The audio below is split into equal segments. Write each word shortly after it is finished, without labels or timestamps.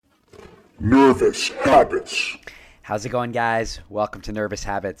Nervous Habits. How's it going, guys? Welcome to Nervous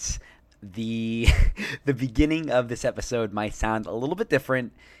Habits. The the beginning of this episode might sound a little bit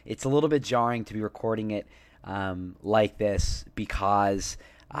different. It's a little bit jarring to be recording it like this because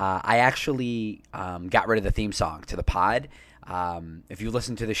I actually got rid of the theme song to the pod. If you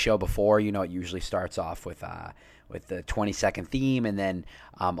listened to the show before, you know it usually starts off with the 20-second theme and then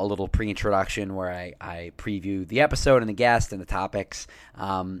a little pre-introduction where I preview the episode and the guest and the topics.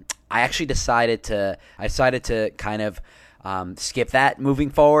 I actually decided to kind of skip that moving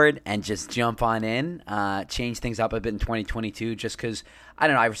forward and just jump on in, change things up a bit in 2022 just because, I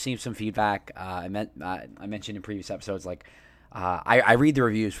don't know, I received some feedback. I mentioned in previous episodes, like, I read the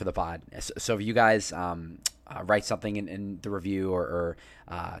reviews for the pod. So if you guys write something in the review or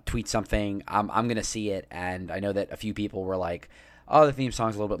tweet something, I'm going to see it. And I know that a few people were like, oh, the theme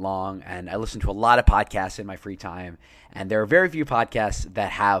song's a little bit long. And I listen to a lot of podcasts in my free time. And there are very few podcasts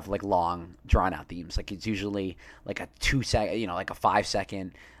that have like long, drawn out themes. Like it's usually like a 2-second, like a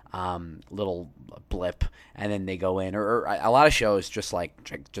 5-second little blip, and then they go in. Or a lot of shows just like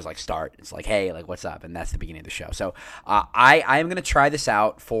start. It's like, hey, like what's up, and that's the beginning of the show. So I am gonna try this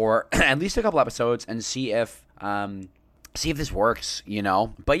out for at least a couple episodes and see if this works.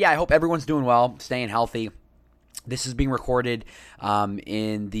 But yeah, I hope everyone's doing well, staying healthy. This is being recorded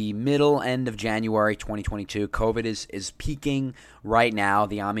in the end of January 2022. COVID is peaking right now,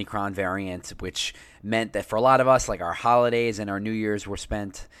 the Omicron variant, which meant that for a lot of us, like our holidays and our New Year's were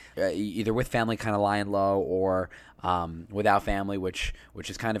spent either with family kind of lying low or without family, which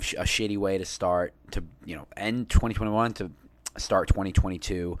is kind of a shitty way to start to, end 2021 to start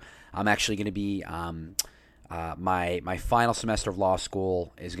 2022. I'm actually going to be my final semester of law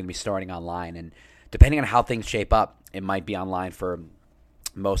school is going to be starting online, and depending on how things shape up, it might be online for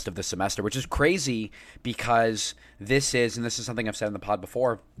most of the semester, which is crazy because this is something I've said in the pod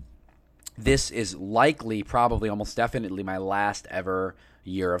before, this is likely, probably, almost definitely my last ever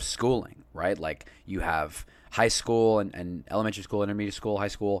year of schooling, right? Like you have high school and elementary school, intermediate school, high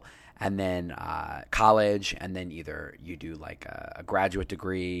school, and then college, and then either you do like a graduate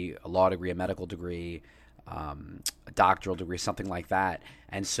degree, a law degree, a medical degree, a doctoral degree, something like that.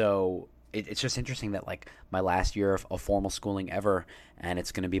 And so it's just interesting that like my last year of formal schooling ever, and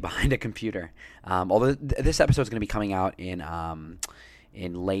it's going to be behind a computer. Although this episode is going to be coming out in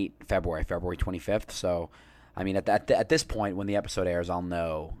late February 25th. So, I mean, at this point when the episode airs, I'll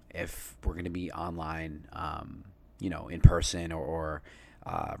know if we're going to be online, in person or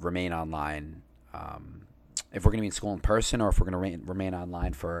remain online. If we're going to be in school in person or if we're going to remain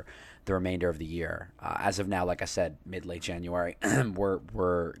online for the remainder of the year. As of now, like I said, late January, we're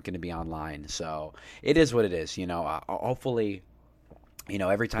going to be online. So it is what it is. Hopefully,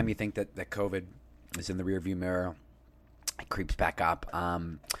 every time you think that COVID is in the rearview mirror, it creeps back up.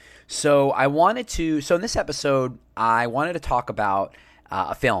 So in this episode, I wanted to talk about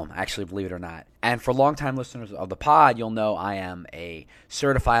a film, actually, believe it or not. And for longtime listeners of the pod, you'll know I am a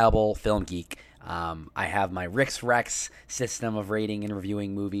certifiable film geek. I have my Rex system of rating and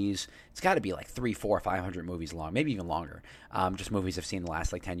reviewing movies. It's got to be like 300, 400, 500 movies long, maybe even longer. Just movies I've seen in the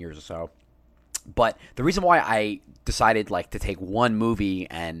last like 10 years or so. But the reason why I decided like to take one movie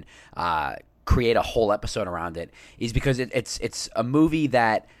and create a whole episode around it is because it's a movie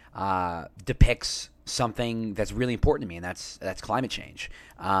that depicts something that's really important to me, and that's climate change.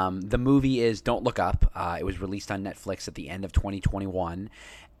 The movie is Don't Look Up. It was released on Netflix at the end of 2021.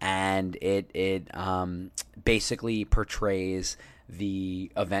 And it basically portrays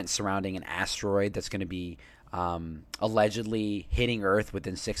the events surrounding an asteroid that's going to be allegedly hitting Earth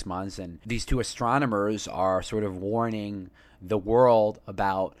within 6 months. And these two astronomers are sort of warning the world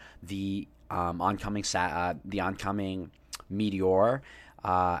about the oncoming meteor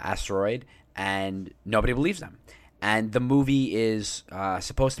asteroid, and nobody believes them. And the movie is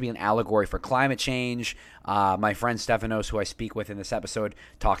supposed to be an allegory for climate change. My friend Stefanos, who I speak with in this episode,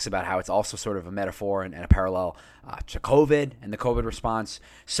 talks about how it's also sort of a metaphor and a parallel to COVID and the COVID response.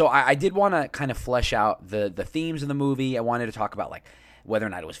 So I did want to kind of flesh out the themes of the movie. I wanted to talk about like whether or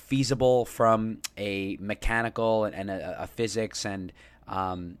not it was feasible from a mechanical and a physics and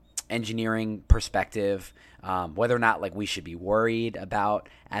engineering perspective, whether or not like we should be worried about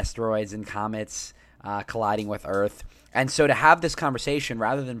asteroids and comets colliding with Earth. And so to have this conversation,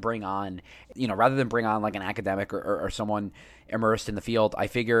 rather than bring on like an academic or someone immersed in the field, I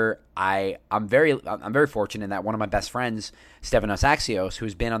figure I'm very fortunate in that one of my best friends, Stefanos Axios,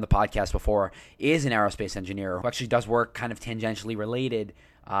 who's been on the podcast before, is an aerospace engineer who actually does work kind of tangentially related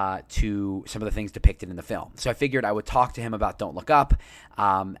to some of the things depicted in the film. So I figured I would talk to him about Don't Look Up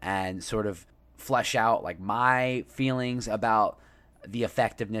and sort of flesh out like my feelings about the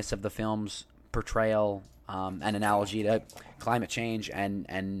effectiveness of the film's portrayal and analogy to climate change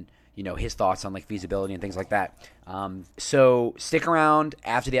and his thoughts on like feasibility and things like that. So stick around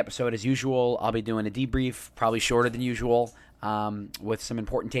after the episode as usual. I'll be doing a debrief, probably shorter than usual, with some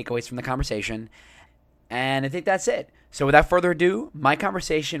important takeaways from the conversation. And I think that's it. So without further ado, my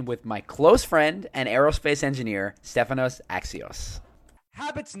conversation with my close friend and aerospace engineer, Stefanos Axios.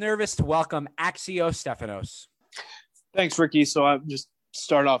 Habits nervous to welcome Axios Stefanos. Thanks, Ricky. So I'll just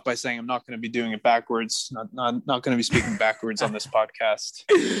start off by saying I'm not going to be doing it backwards. Not going to be speaking backwards on this podcast.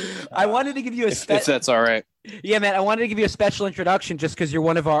 I wanted to give you if that's all right. Yeah, man. I wanted to give you a special introduction just because you're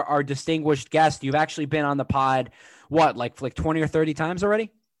one of our distinguished guests. You've actually been on the pod, like 20 or 30 times already?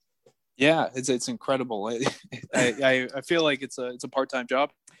 Yeah, it's incredible. I feel like it's a part-time job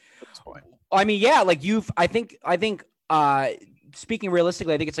at this point. I mean, yeah, like I think speaking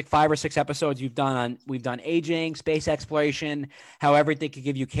realistically, I think it's like 5 or 6 episodes we've done aging, space exploration, how everything could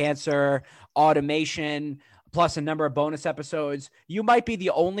give you cancer, automation, plus a number of bonus episodes. You might be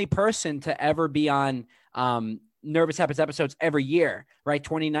the only person to ever be on Nervous Habits episodes every year, right?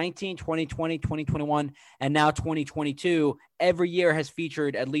 2019, 2020, 2021, and now 2022. Every year has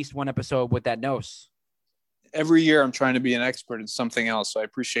featured at least one episode with that nose. Every year I'm trying to be an expert in something else. So I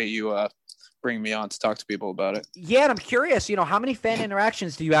appreciate you bringing me on to talk to people about it. Yeah, and I'm curious, how many fan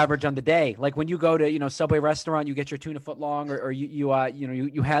interactions do you average on the day? Like when you go to, Subway restaurant, you get your tuna foot long, or you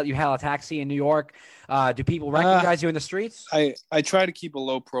hail a taxi in New York. Do people recognize you in the streets? I try to keep a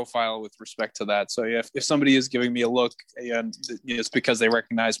low profile with respect to that. So yeah, if somebody is giving me a look, and it's because they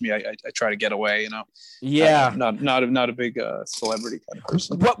recognize me, I try to get away. Yeah, not a big celebrity kind of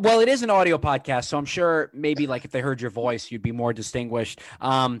person. Well, it is an audio podcast, so I'm sure maybe like if they heard your voice, you'd be more distinguished.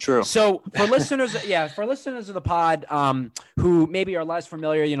 True. So for listeners of the pod who maybe are less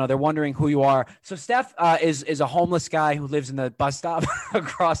familiar, they're wondering who you are. So Steph is a homeless guy who lives in the bus stop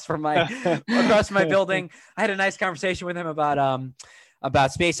across from my building. I had a nice conversation with him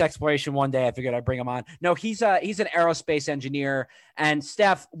about space exploration one day. I figured I'd bring him on. No, he's an aerospace engineer. And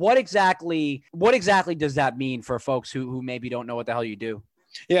Steph, what exactly does that mean for folks who maybe don't know what the hell you do?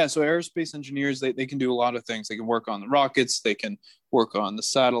 Yeah, so aerospace engineers, they can do a lot of things. They can work on the rockets, they can work on the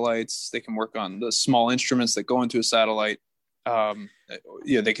satellites, they can work on the small instruments that go into a satellite.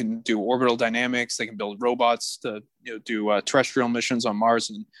 They can do orbital dynamics, they can build robots to do terrestrial missions on Mars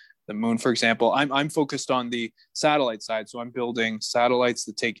and the moon, for example. I'm focused on the satellite side, so I'm building satellites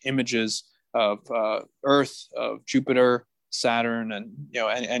that take images of Earth, of Jupiter, Saturn, and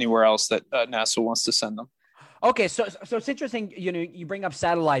anywhere else that NASA wants to send them. Okay, so it's interesting, you bring up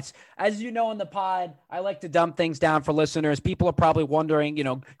satellites. As you know in the pod, I like to dumb things down for listeners. People are probably wondering,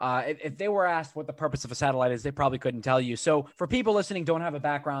 if they were asked what the purpose of a satellite is, they probably couldn't tell you. So for people listening, don't have a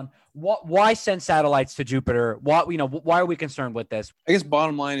background, why send satellites to Jupiter? Why are we concerned with this? I guess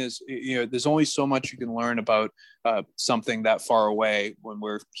bottom line is, there's only so much you can learn about something that far away when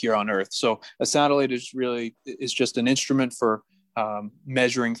we're here on Earth. So a satellite is just an instrument for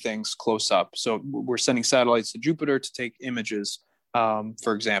measuring things close up. So we're sending satellites to Jupiter to take images,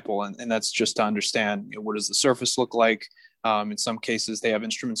 for example, and that's just to understand what does the surface look like. In some cases, they have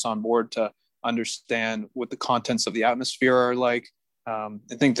instruments on board to understand what the contents of the atmosphere are like, and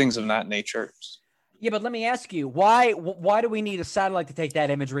things of that nature. Yeah, but let me ask you, why do we need a satellite to take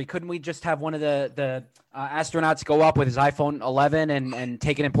that imagery? Couldn't we just have one of the astronauts go up with his iPhone 11 and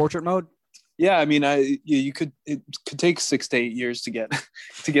take it in portrait mode? Yeah, I mean, it could take 6 to 8 years to get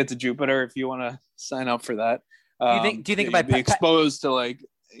to Jupiter if you want to sign up for that. Do you think about be exposed to like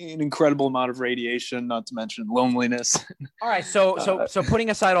an incredible amount of radiation, not to mention loneliness? All right, so putting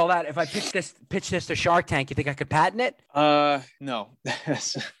aside all that, if I pitch this to Shark Tank, you think I could patent it? No.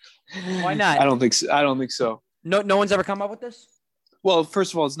 Why not? I don't think so. No one's ever come up with this? Well,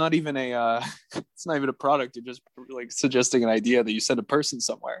 first of all, it's not even a product. You're just like suggesting an idea that you send a person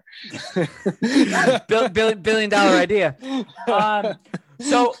somewhere. Billion dollar idea.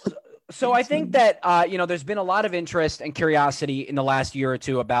 So I think that there's been a lot of interest and curiosity in the last year or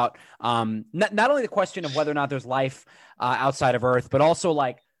two about not only the question of whether or not there's life outside of Earth, but also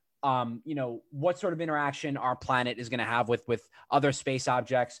like what sort of interaction our planet is going to have with other space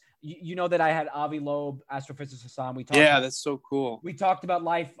objects. You know that I had Avi Loeb, astrophysicist, on. That's so cool. We talked about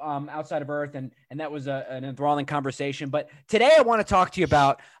life outside of Earth, and that was an enthralling conversation. But today I want to talk to you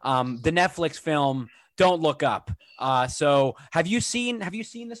about the Netflix film Don't Look Up. So have you seen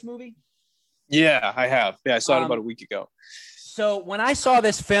this movie? Yeah, I have. Yeah, I saw it about a week ago. So when I saw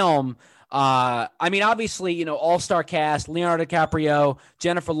this film, obviously, all-star cast, Leonardo DiCaprio,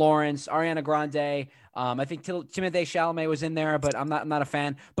 Jennifer Lawrence, Ariana Grande. I think Timothée Chalamet was in there, but I'm not a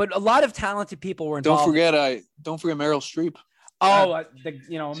fan. But a lot of talented people were involved. Don't forget Meryl Streep. Oh,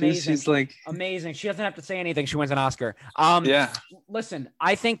 amazing. She's like amazing. She doesn't have to say anything. She wins an Oscar. yeah. Listen,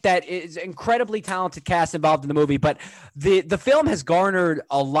 I think that is incredibly talented cast involved in the movie, but the film has garnered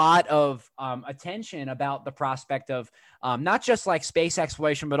a lot of attention about the prospect of not just like space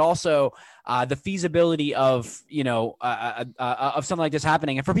exploration, but also the feasibility of of something like this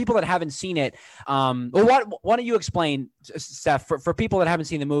happening. And for people that haven't seen it, why don't you explain, Steph, for people that haven't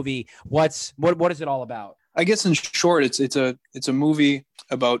seen the movie, what is it all about? I guess in short, it's a movie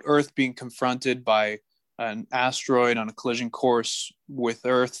about Earth being confronted by an asteroid on a collision course with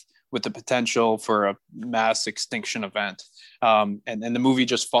Earth, with the potential for a mass extinction event. And the movie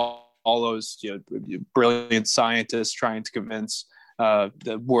just follows brilliant scientists trying to convince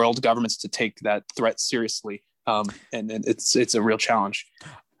the world governments to take that threat seriously. And it's a real challenge.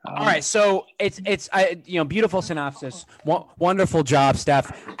 All right, so it's beautiful synopsis, wonderful job,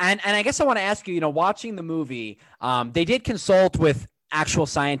 Steph, and I guess I want to ask you, watching the movie, they did consult with actual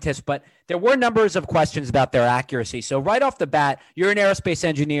scientists, but there were numbers of questions about their accuracy. So right off the bat, you're an aerospace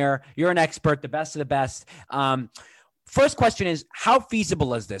engineer, you're an expert, the best of the best. First question is, how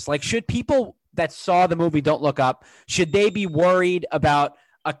feasible is this? Like, should people that saw the movie Don't Look Up, should they be worried about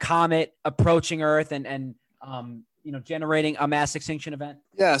a comet approaching Earth and generating a mass extinction event?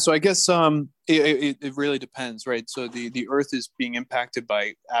 Yeah, so I guess it really depends, right? So the Earth is being impacted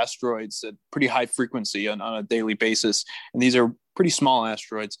by asteroids at pretty high frequency on a daily basis, and these are pretty small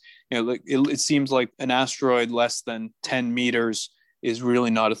asteroids. It seems like an asteroid less than 10 meters is really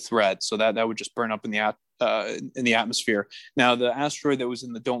not a threat, so that would just burn up in the atmosphere. Now, the asteroid that was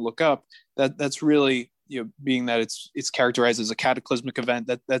in the Don't Look Up, that's really, being that it's characterized as a cataclysmic event,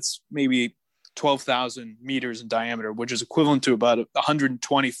 that's maybe 12,000 meters in diameter, which is equivalent to about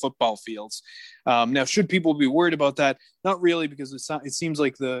 120 football fields. Now, should people be worried about that? Not really, because it seems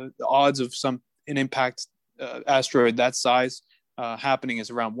like the odds of an impact asteroid that size happening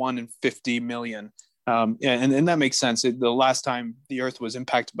is around 1 in 50 million. And that makes sense. The last time the Earth was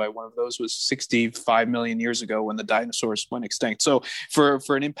impacted by one of those was 65 million years ago when the dinosaurs went extinct. So for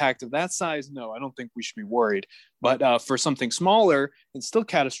an impact of that size, no, I don't think we should be worried. But for something smaller and still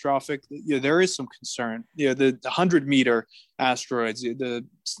catastrophic, there is some concern. The 100-meter asteroids, the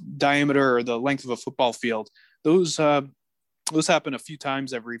diameter or the length of a football field, those happen a few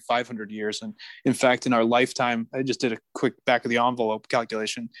times every 500 years. And in fact, in our lifetime, I just did a quick back of the envelope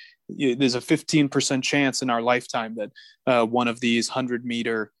calculation. There's a 15% chance in our lifetime that one of these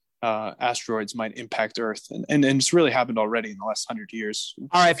 100-meter asteroids might impact Earth. And it's really happened already in the last 100 years.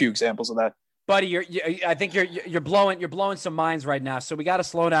 All right. A few examples of that. Buddy, I think you're blowing some minds right now. So we got to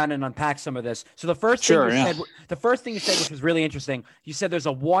slow down and unpack some of this. So the first thing you said, which was really interesting, you said there's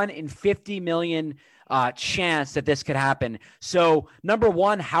a 1 in 50 million chance that this could happen. So number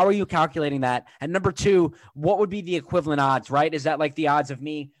one, how are you calculating that? And number two, what would be the equivalent odds, right? Is that like the odds of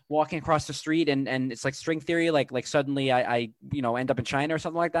me walking across the street and it's like string theory, like suddenly I end up in China or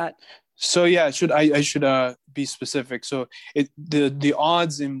something like that? So yeah, I should be specific. So the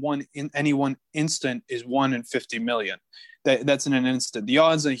odds in any one instant is 1 in 50 million. That's in an instant. The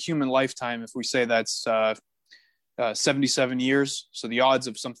odds in a human lifetime, if we say that's 77 years, so the odds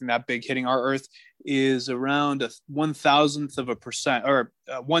of something that big hitting our Earth is around 1/1000th of a percent, or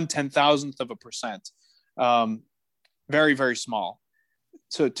 1/10,000th of a percent. Very, very small.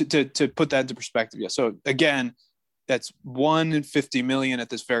 So to put that into perspective, yeah. So again, that's 1 in 50 million at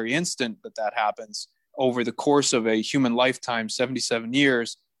this very instant that happens. Over the course of a human lifetime, 77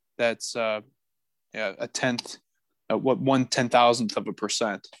 years, that's a tenth, 1/10,000th of a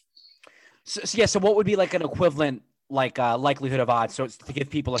percent. So what would be like an equivalent likelihood of odds? So it's to give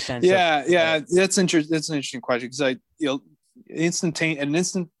people a sense. That's interesting. That's an interesting question because at an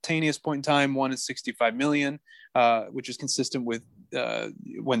instantaneous point in time, 1 in 65 million, which is consistent with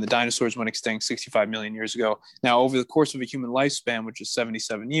when the dinosaurs went extinct 65 million years ago. Now, over the course of a human lifespan, which is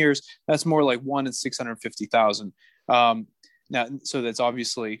 77 years, that's more like 1 in 650,000. Now, so that's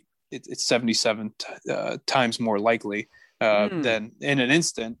obviously it's 77 times more likely than in an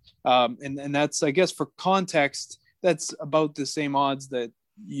instant. And that's, I guess, for context, that's about the same odds that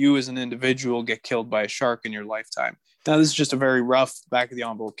you as an individual get killed by a shark in your lifetime. Now, this is just a very rough back of the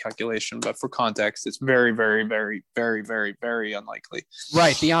envelope calculation, but for context, it's very, very, very, very, very, very unlikely.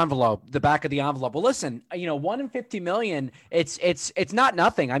 Right. The back of the envelope. Well, listen, 1 in 50 million, it's not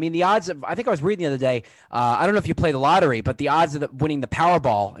nothing. I mean, the odds of, I think I was reading the other day, I don't know if you play the lottery, but the odds of winning the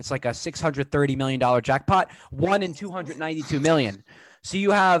Powerball, it's like a $630 million jackpot, 1 in 292 million. So you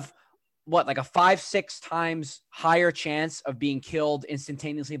have like a 5-6 times higher chance of being killed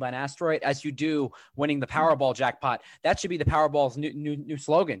instantaneously by an asteroid as you do winning the Powerball jackpot. That should be the Powerball's new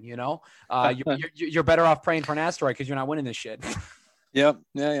slogan. You're better off praying for an asteroid because you're not winning this shit. Yep.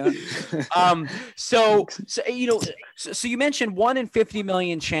 Yeah. So you mentioned 1 in 50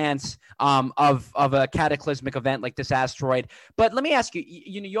 million chance of a cataclysmic event like this asteroid. But let me ask you,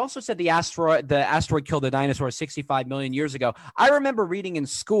 you also said the asteroid killed the dinosaurs 65 million years ago. I remember reading in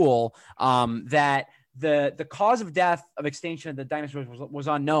school that the cause of death of extinction of the dinosaurs was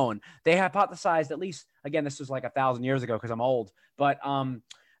unknown. They hypothesized, at least, again, this was like 1,000 years ago because I'm old, but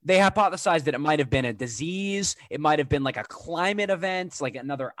they hypothesized that it might have been a disease. It might have been like a climate event, like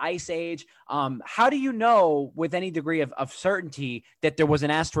another ice age. How do you know with any degree of certainty that there was an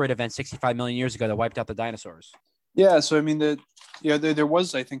asteroid event 65 million years ago that wiped out the dinosaurs? Yeah. So, I mean, there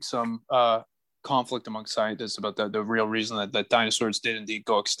was, I think, some conflict among scientists about the real reason that dinosaurs did indeed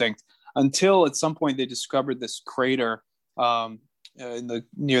go extinct, until at some point they discovered this crater near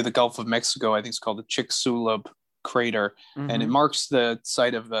the Gulf of Mexico. I think it's called the Chicxulub crater, and it marks the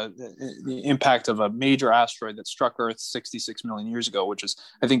site of the impact of a major asteroid that struck Earth 66 million years ago, which is,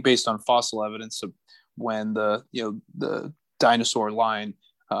 I think, based on fossil evidence of when the dinosaur line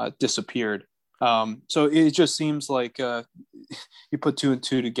disappeared. So it just seems like you put 2 and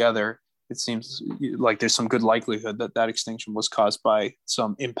 2 together. It seems like there's some good likelihood that extinction was caused by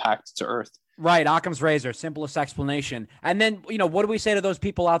some impact to Earth. Right, Occam's razor, simplest explanation. And then, what do we say to those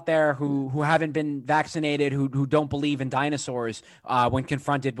people out there who haven't been vaccinated, who don't believe in dinosaurs when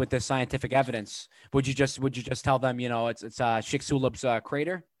confronted with this scientific evidence? Would you just tell them, it's Chicxulub's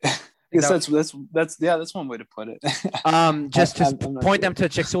crater? Yes, that's one way to put it. Just point them to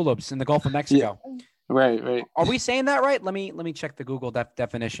Chicxulub's in the Gulf of Mexico. Yeah. Right. Are we saying that right? Let me check the Google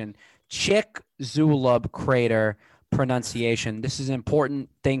definition. Chicxulub crater. Pronunciation. This is an important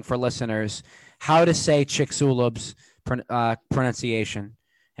thing for listeners. How to say Chicxulub's pronunciation.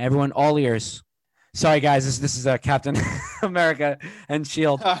 Everyone, all ears. Sorry, guys. This is Captain America and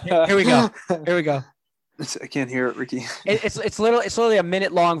Shield. Here we go. I can't hear it, Ricky. It's literally a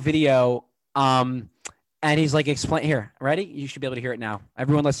minute long video. And he's like, explain here. Ready? You should be able to hear it now.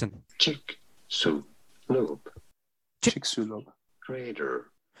 Everyone, listen. Chicxulub crater.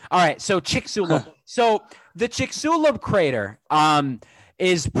 All right, so Chicxulub. So the Chicxulub crater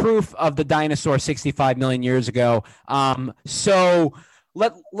is proof of the dinosaur 65 million years ago. So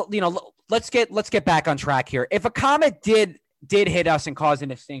let's get back on track here. If a comet did hit us and cause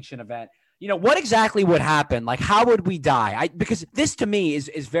an extinction event, what exactly would happen? Like, how would we die? Because this to me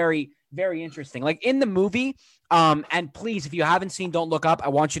is very, very interesting. Like in the movie, and please, if you haven't seen Don't Look Up, I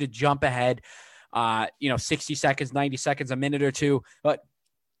want you to jump ahead, 60 seconds, 90 seconds, a minute or two. But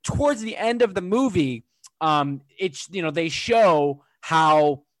towards the end of the movie, they show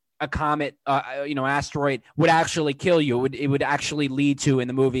how a comet, asteroid would actually kill you. It would actually lead to, in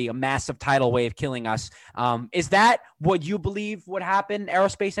the movie, a massive tidal wave killing us. Is that what you believe would happen,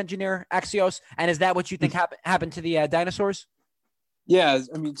 aerospace engineer Axios? And is that what you think happened to the dinosaurs? Yeah,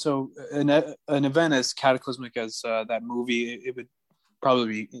 I mean, so an event as cataclysmic as that movie, it would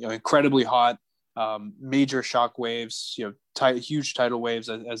probably be incredibly hot. Major shock waves, huge tidal waves,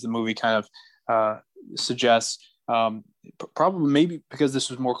 as the movie kind of suggests. Probably, maybe because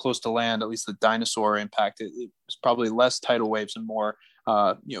this was more close to land, at least the dinosaur impact, it was probably less tidal waves and more,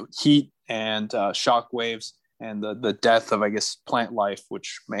 heat and shock waves, and the death of, I guess, plant life,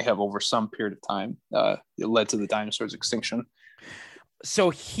 which may have over some period of time led to the dinosaurs' extinction. So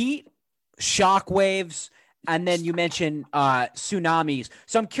heat, shock waves. And then you mentioned tsunamis.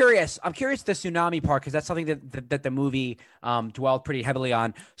 So I'm curious the tsunami part, because that's something that the movie dwelled pretty heavily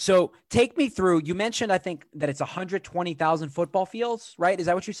on. So take me through. You mentioned, I think, that it's 120,000 football fields, right? Is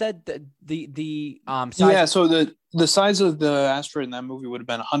that what you said? The size? Yeah. So the size of the asteroid in that movie would have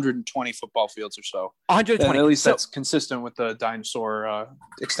been 120 football fields or so. 120. And at least that's consistent with the dinosaur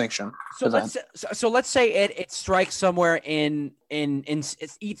extinction. So let's say it strikes somewhere in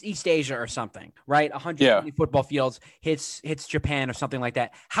East Asia or something, right? 120 football fields hits Japan or something like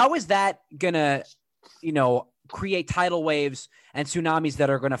that. How is that gonna, create tidal waves and tsunamis that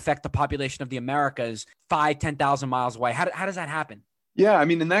are going to affect the population of the Americas 5,000-10,000 miles away? How does that happen? Yeah, I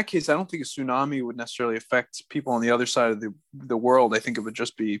mean, in that case, I don't think a tsunami would necessarily affect people on the other side of the world. I think it would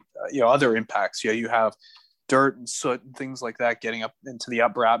just be, other impacts. You have dirt and soot and things like that getting up into the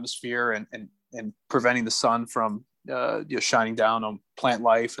upper atmosphere and preventing the sun from shining down on plant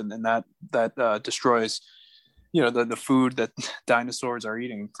life, and then that destroys, the food that dinosaurs are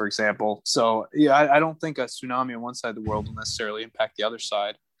eating, for example. So I don't think a tsunami on one side of the world will necessarily impact the other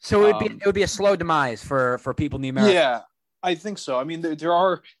side. So it would be a slow demise for people in the Americas. I think so. I mean, there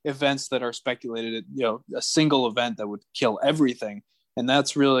are events that are speculated, a single event that would kill everything. And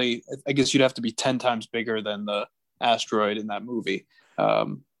that's really, I guess you'd have to be 10 times bigger than the asteroid in that movie.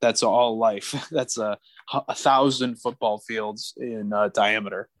 That's all life. That's 1,000 football fields in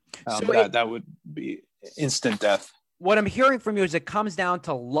diameter. That would be instant death. What I'm hearing from you is it comes down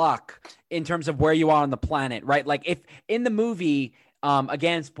to luck in terms of where you are on the planet, right? Like if in the movie,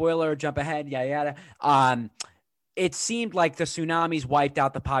 again, spoiler, jump ahead, yada, yada. It seemed like the tsunamis wiped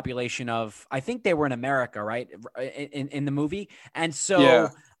out the population of, I think they were in America, right? In the movie. And so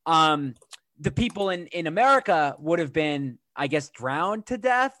the people in America would have been, I guess, drowned to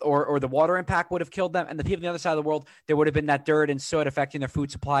death or the water impact would have killed them. And the people on the other side of the world, there would have been that dirt and soot affecting their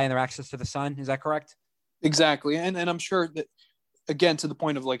food supply and their access to the sun. Is that correct? Exactly. And I'm sure that, again, to the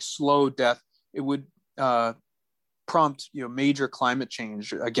point of like slow death, it would prompt major climate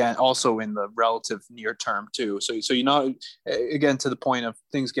change, again, also in the relative near term too. So again, to the point of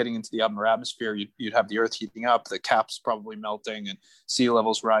things getting into the upper atmosphere, you'd have the earth heating up, the caps probably melting and sea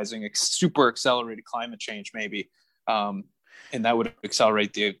levels rising, super accelerated climate change maybe. And that would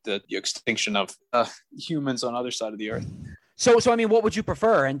accelerate the extinction of humans on the other side of the earth. So I mean, what would you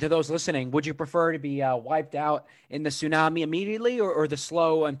prefer? And to those listening, would you prefer to be wiped out in the tsunami immediately or the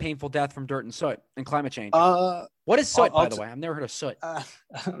slow and painful death from dirt and soot and climate change? What is soot, by the way? I've never heard of soot. I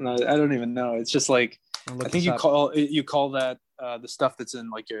don't know. I don't even know. It's just like, I think you call that the stuff that's in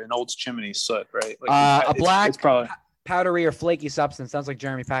like an old chimney soot, right? Like a black, it's probably powdery or flaky substance. Sounds like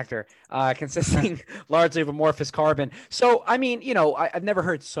Jeremy Factor, consisting largely of amorphous carbon. So, I mean, I've never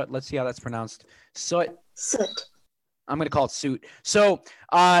heard soot. Let's see how that's pronounced. Soot. I'm going to call it suit. So,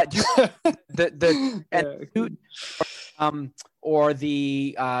 the suit, or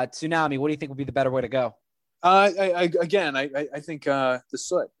the tsunami, what do you think would be the better way to go? I think the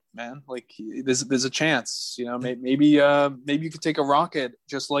soot, man. Like there's a chance, maybe you could take a rocket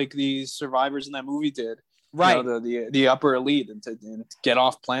just like the survivors in that movie did, right? The upper elite and get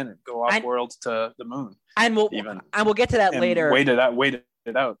off planet, go off world to the moon, and we'll get to that later. Wait it out.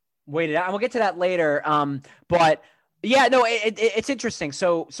 And we'll get to that later. But yeah, no, it's interesting.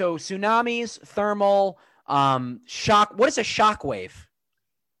 So tsunamis, thermal, shock. What is a shock wave?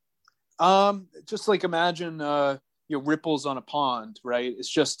 Just like imagine ripples on a pond, right? It's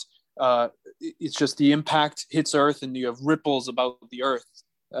just the impact hits Earth and you have ripples about the Earth.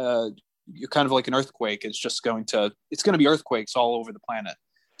 You're kind of like an earthquake. It's going to be earthquakes all over the planet.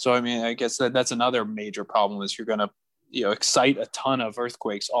 So I mean, I guess that's another major problem is you're going to excite a ton of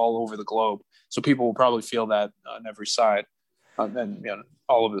earthquakes all over the globe. So people will probably feel that on every side and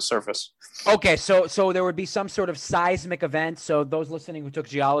all over the surface. Okay, so there would be some sort of seismic event. So those listening who took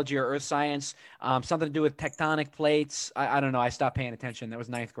geology or earth science, something to do with tectonic plates. I don't know. I stopped paying attention. That was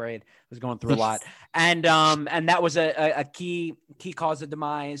ninth grade. I was going through a lot, and that was a key cause of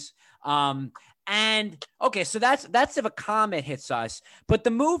demise. And okay, so that's if a comet hits us. But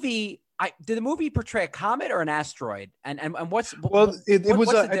the movie. Did the movie portray a comet or an asteroid? And what's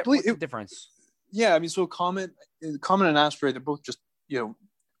the difference? Yeah, I mean, so comet and asteroid, they're both just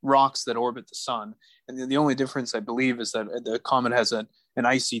rocks that orbit the sun, and the only difference I believe is that the comet has an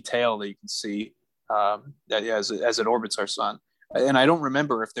icy tail that you can see as it orbits our sun. And I don't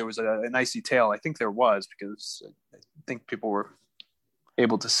remember if there was an icy tail. I think there was because I think people were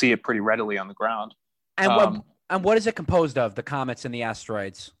able to see it pretty readily on the ground. And what is it composed of? The comets and the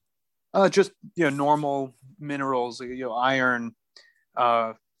asteroids. Just normal minerals, iron,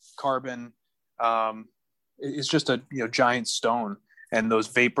 carbon. It's just a giant stone, and those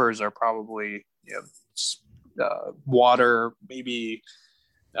vapors are probably water, maybe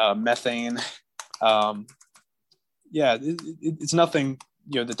methane. It's nothing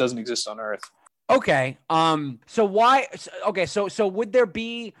that doesn't exist on Earth. Okay. So why? Okay. So would there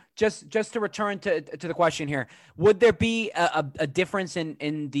be just to return to the question here? Would there be a difference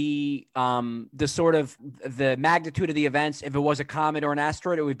in the sort of the magnitude of the events if it was a comet or an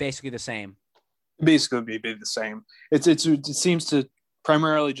asteroid? It would be basically the same. Basically, be the same. It seems to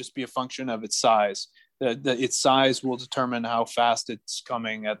primarily just be a function of its size. Its size will determine how fast it's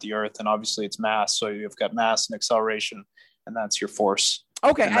coming at the Earth, and obviously its mass. So you've got mass and acceleration, and that's your force.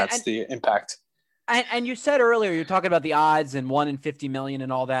 Okay, and that's the impact. And you said earlier, you're talking about the odds and 1 in 50 million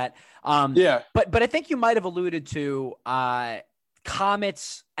and all that. Yeah. But I think you might have alluded to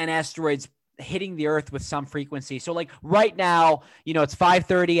comets and asteroids hitting the Earth with some frequency. So like right now, it's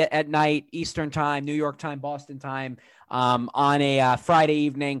 5:30 at night, Eastern time, New York time, Boston time, on a Friday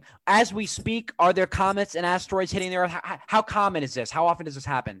evening. As we speak, are there comets and asteroids hitting the Earth? How common is this? How often does this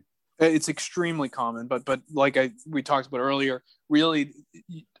happen? It's extremely common, but like we talked about earlier, really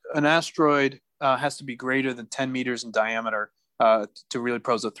an asteroid has to be greater than 10 meters in diameter to really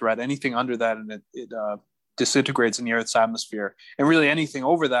pose a threat. Anything under that, and it disintegrates in the Earth's atmosphere. And really anything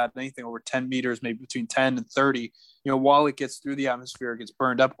over that, anything over 10 meters, maybe between 10 and 30, while it gets through the atmosphere, it gets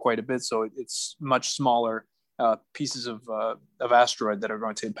burned up quite a bit. So it's much smaller pieces of asteroid that are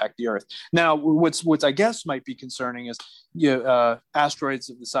going to impact the Earth. Now, what's I guess might be concerning is asteroids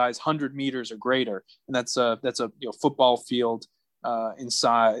of the size 100 meters or greater, and that's a football field in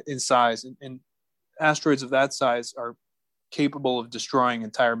size. And asteroids of that size are capable of destroying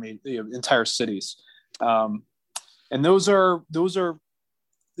entire cities. And there's a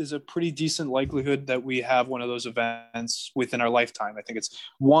pretty decent likelihood that we have one of those events within our lifetime. I think it's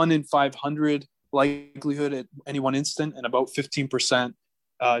 1 in 500 likelihood at any one instant, and about 15%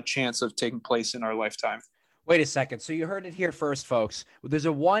 chance of taking place in our lifetime. Wait a second. So you heard it here first, folks. There's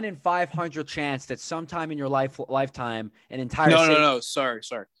a 1 in 500 chance that sometime in your lifetime, an entire No. Sorry.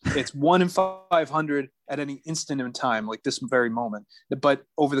 It's 1 in 500 at any instant in time, like this very moment. But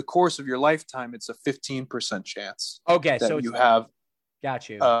over the course of your lifetime, it's a 15% chance. Okay, that so you have got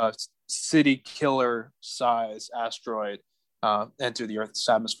you. City killer size asteroid enter the Earth's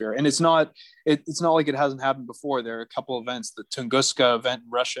atmosphere. And it's not like it hasn't happened before. There are a couple of events. The Tunguska event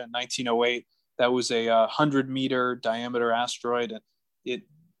in Russia in 1908, that was a 100-meter diameter asteroid, and it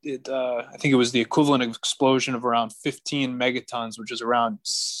I think it was the equivalent of explosion of around 15 megatons, which is around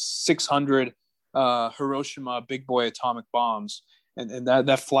 600 Hiroshima big boy atomic bombs, and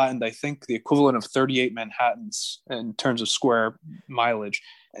that flattened, I think, the equivalent of 38 Manhattans in terms of square mileage.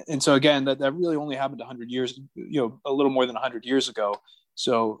 And so again, that really only happened 100 years, a little more than 100 years ago.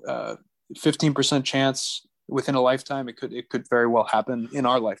 So 15% chance within a lifetime, it could very well happen in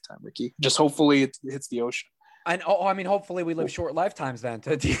our lifetime, Ricky. Just hopefully it hits the ocean. And hopefully we live short lifetimes then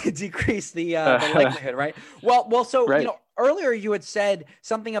to decrease the likelihood, right? Well, so right. Earlier you had said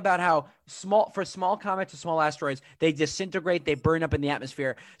something about how small comets or small asteroids, they disintegrate, they burn up in the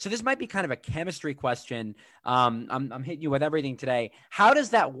atmosphere. So this might be kind of a chemistry question. I'm hitting you with everything today. How does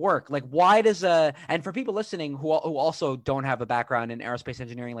that work? Like, why does and for people listening who also don't have a background in aerospace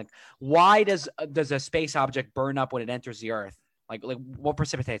engineering, like, why does a space object burn up when it enters the Earth? Like what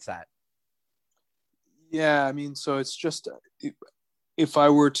precipitates that? Yeah, I mean, so it's just, if I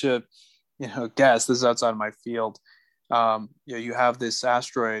were to, guess, this is outside of my field. You have this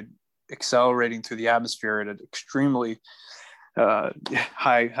asteroid accelerating through the atmosphere at an extremely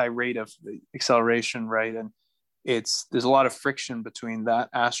high rate of acceleration, right? And there's a lot of friction between that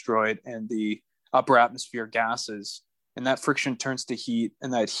asteroid and the upper atmosphere gases, and that friction turns to heat,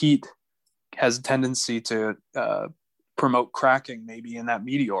 and that heat has a tendency to promote cracking, maybe in that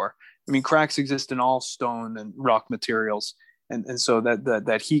meteor. I mean, cracks exist in all stone and rock materials. And so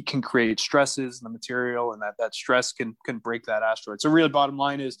that heat can create stresses in the material, and that stress can break that asteroid. So really, bottom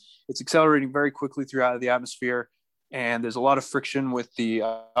line is it's accelerating very quickly throughout the atmosphere, and there's a lot of friction with the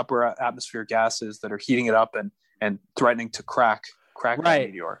upper atmosphere gases that are heating it up and threatening to crack right. that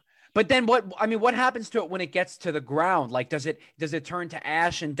meteor. But then what happens to it when it gets to the ground? Like, does it turn to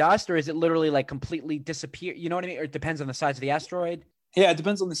ash and dust, or is it literally like completely disappear? You know what I mean? Or it depends on the size of the asteroid. Yeah, it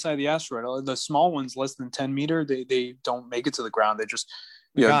depends on the side of the asteroid. The small ones, less than 10 meter, they don't make it to the ground. They just,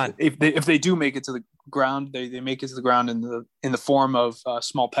 if they do make it to the ground, they make it to the ground in the form of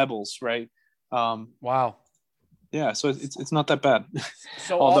small pebbles, right? Wow. Yeah, so it's not that bad.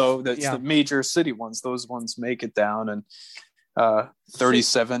 So although the major city ones, those ones make it down, and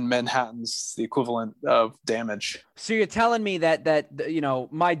 37 Manhattans, the equivalent of damage. So you're telling me that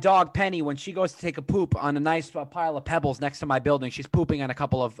my dog Penny, when she goes to take a poop on a nice pile of pebbles next to my building, she's pooping on a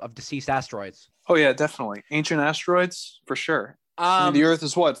couple of deceased asteroids. Oh yeah, definitely. Ancient asteroids, for sure. I mean, the Earth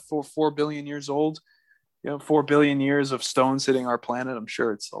is what, 4 billion years old? 4 billion years of stones hitting our planet. I'm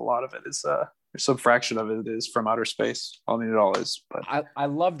sure it's a lot of it is some fraction of it is from outer space. I mean, it all is. But I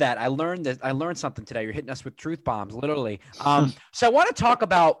love that. I learned something today. You're hitting us with truth bombs, literally. So I want to talk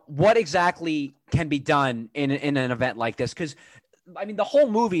about what exactly can be done in an event like this, because I mean, the whole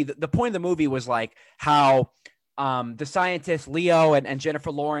movie, the point of the movie was like how the scientists Leo and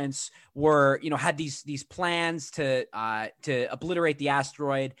Jennifer Lawrence were, had these plans to obliterate the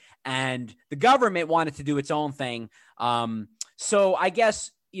asteroid, and the government wanted to do its own thing. So I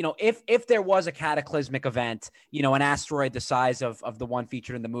guess, if there was a cataclysmic event, an asteroid the size of the one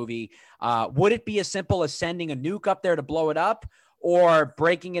featured in the movie, would it be as simple as sending a nuke up there to blow it up, or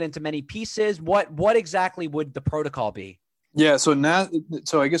breaking it into many pieces? What exactly would the protocol be? Yeah, so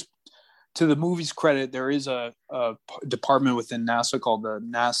I guess, to the movie's credit, there is a department within NASA called the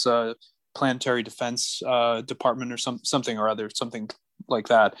NASA Planetary Defense Department, or something or other, something like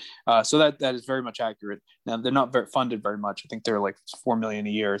that. So that is very much accurate. Now they're not funded very much. I think they're like $4 million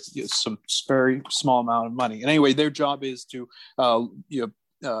a year. It's some very small amount of money. And anyway, their job is to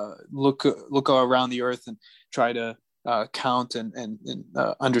look around the Earth and try to count and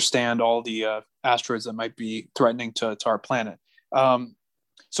understand all the asteroids that might be threatening to our planet.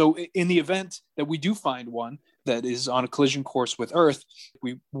 So in the event that we do find one that is on a collision course with Earth,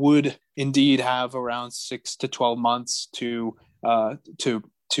 we would indeed have around 6 to 12 months to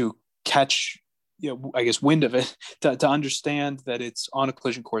catch, I guess, wind of it, to understand that it's on a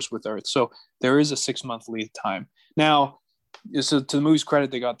collision course with Earth. So there is a 6-month lead time. Now, so to the movie's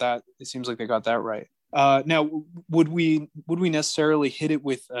credit, they got that. It seems like they got that right. Now, would we necessarily hit it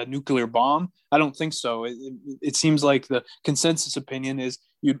with a nuclear bomb? I don't think so. It seems like the consensus opinion is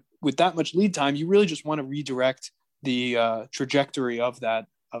with that much lead time, you really just want to redirect the trajectory of that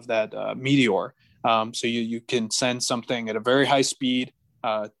meteor. So you can send something at a very high speed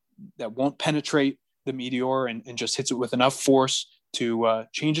that won't penetrate the meteor and just hits it with enough force to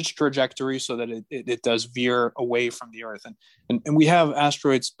change its trajectory so that it does veer away from the Earth. And we have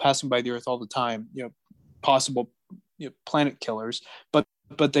asteroids passing by the Earth all the time, possible planet killers, but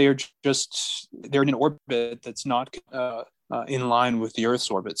they're in an orbit that's not in line with the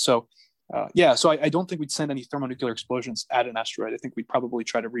Earth's orbit. So so I don't think we'd send any thermonuclear explosions at an asteroid. I think we'd probably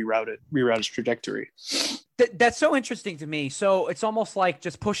try to reroute its trajectory. That's so interesting to me. So it's almost like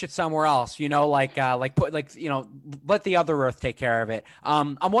just push it somewhere else, let the other Earth take care of it.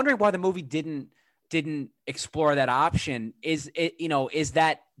 I'm wondering why the movie didn't explore that option. Is it, is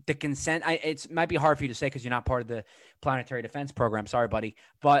that the consent? It might be hard for you to say because you're not part of the planetary defense program. Sorry, buddy.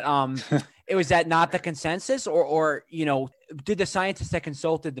 But was that not the consensus, or did the scientists that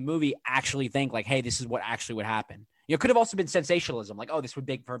consulted the movie actually think like, hey, this is what actually would happen? It could have also been sensationalism, like, oh, this would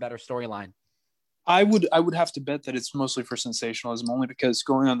make for a better storyline. I would have to bet that it's mostly for sensationalism, only because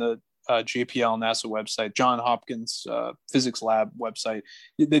going on the JPL NASA website, John Hopkins physics lab website,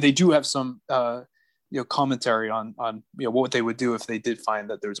 they do have some commentary on what they would do if they did find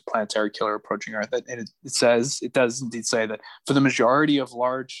that there's a planetary killer approaching Earth. And it does indeed say that for the majority of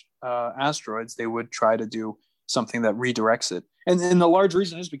large asteroids, they would try to do something that redirects it. And the large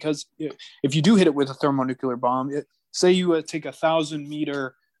reason is because if you do hit it with a thermonuclear bomb, say you take 1,000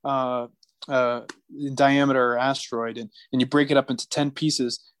 meter in diameter asteroid and you break it up into 10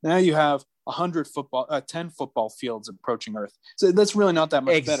 pieces, now you have 10 football fields approaching Earth. So that's really not that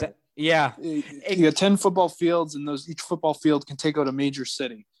much better. Yeah. You got 10 football fields, and each football field can take out a major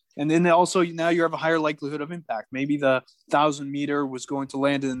city. And then also now you have a higher likelihood of impact. Maybe the 1,000 meter was going to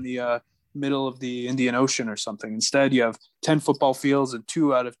land in the middle of the Indian Ocean or something. Instead, you have 10 football fields and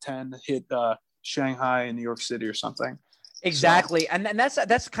 2 out of 10 hit Shanghai and New York City or something. Exactly. And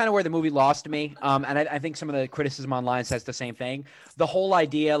that's kind of where the movie lost me. And I think some of the criticism online says the same thing. The whole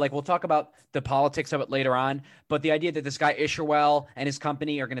idea, like we'll talk about the politics of it later on, but the idea that this guy Isherwell and his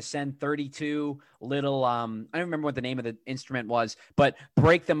company are going to send 32 little, I don't remember what the name of the instrument was, but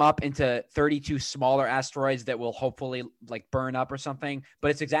break them up into 32 smaller asteroids that will hopefully like burn up or something. But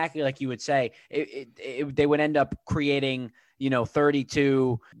it's exactly like you would say, they would end up creating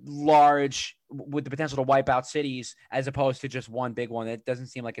 32 large with the potential to wipe out cities as opposed to just one big one. It doesn't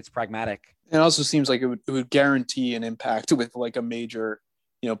seem like it's pragmatic. It also seems like it would guarantee an impact with like a major,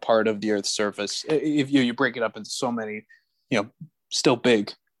 part of the Earth's surface. If you break it up into so many, still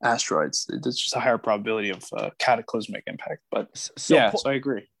big asteroids, there's just a higher probability of cataclysmic impact. But so I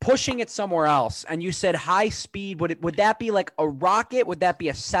agree. Pushing it somewhere else. And you said high speed. Would that be like a rocket? Would that be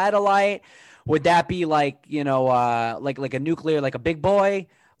a satellite? Would that be like, like a nuclear, like a big boy,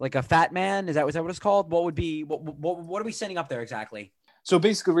 like a fat man? Is that what it's called? What are we sending up there exactly? So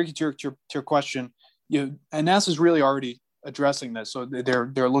basically, Ricky, to your question, and NASA's really already addressing this. So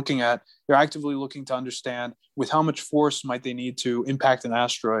they're actively looking to understand with how much force might they need to impact an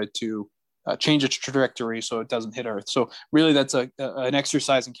asteroid to change its trajectory so it doesn't hit Earth. So really, that's an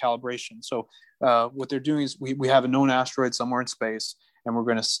exercise in calibration. So what they're doing is we have a known asteroid somewhere in space, and we're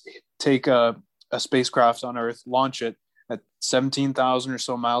going to take a spacecraft on Earth, launch it at 17,000 or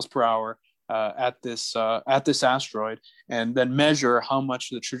so miles per hour at this asteroid, and then measure how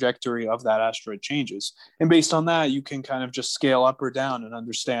much the trajectory of that asteroid changes. And based on that, you can kind of just scale up or down and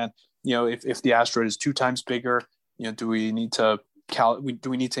understand, if the asteroid is 2 times bigger, do we need to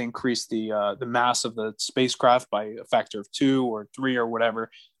increase the mass of the spacecraft by a factor of 2 or 3 or whatever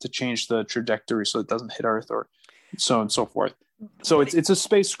to change the trajectory so it doesn't hit Earth, or so on and so forth. So it's a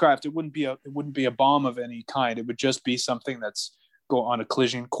spacecraft. It wouldn't be a bomb of any kind. It would just be something that's go on a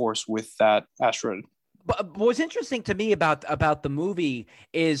collision course with that asteroid. But what's interesting to me about the movie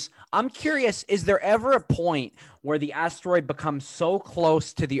is I'm curious, is there ever a point where the asteroid becomes so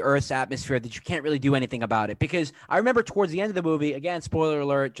close to the Earth's atmosphere that you can't really do anything about it? Because I remember towards the end of the movie, again, spoiler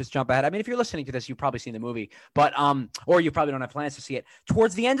alert, just jump ahead. I mean, if you're listening to this, you've probably seen the movie, but or you probably don't have plans to see it.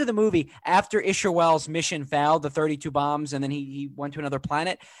 Towards the end of the movie, after Isherwell's mission failed, the 32 bombs, and then he went to another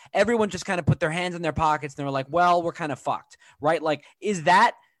planet, everyone just kind of put their hands in their pockets and they were like, well, we're kind of fucked, right? Like, is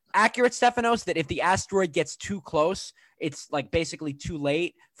that accurate, Stefanos, that if the asteroid gets too close, it's like basically too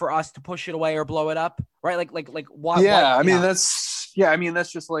late for us to push it away or blow it up, right? Like why? Yeah, why, I mean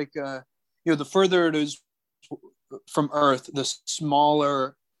that's just like the further it is from Earth, the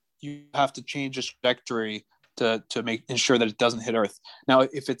smaller you have to change its trajectory to ensure that it doesn't hit Earth. Now,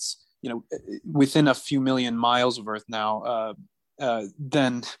 if it's within a few million miles of Earth now,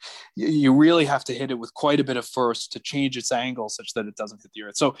 then you really have to hit it with quite a bit of force to change its angle such that it doesn't hit the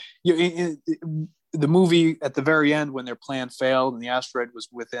Earth. So the movie at the very end, when their plan failed and the asteroid was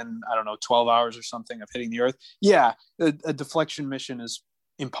within, 12 hours or something of hitting the Earth, a deflection mission is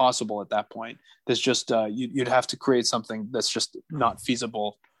impossible at that point. There's just you'd have to create something that's just not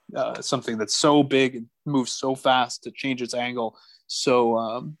feasible, something that's so big and moves so fast to change its angle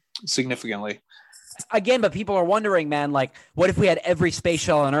so significantly. Again, but people are wondering, man, like, what if we had every space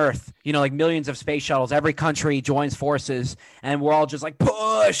shuttle on Earth, like millions of space shuttles, every country joins forces, and we're all just like,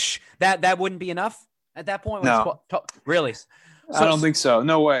 push? That wouldn't be enough at that point? No. Really? I don't think so.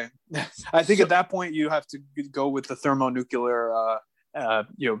 No way. I think at that point you have to go with the thermonuclear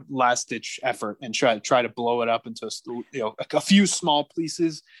last ditch effort and try to blow it up into a few small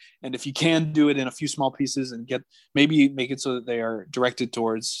pieces. And if you can do it in a few small pieces and maybe make it so that they are directed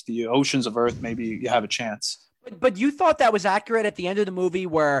towards the oceans of Earth, maybe you have a chance. But you thought that was accurate at the end of the movie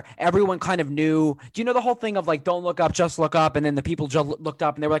where everyone kind of knew. Do you know the whole thing of like, don't look up, just look up? And then the people just looked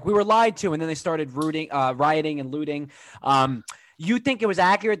up and they were like, we were lied to. And then they started rioting and looting. You think it was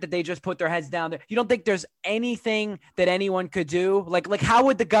accurate that they just put their heads down there? You don't think there's anything that anyone could do? Like how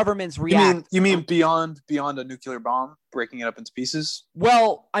would the governments react? You mean beyond a nuclear bomb, breaking it up into pieces?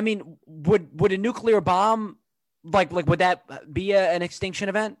 Well, I mean, would a nuclear bomb, like would that be an extinction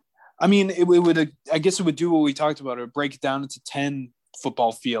event? I mean, it would. I guess it would do what we talked about. It would break it down into 10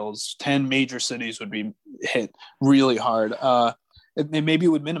 football fields. 10 major cities would be hit really hard. Maybe it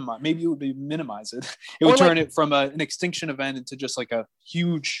would minimize it. It would turn it from an extinction event into just like a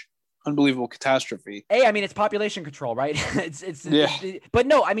huge, unbelievable catastrophe. Hey, I mean, it's population control, right? But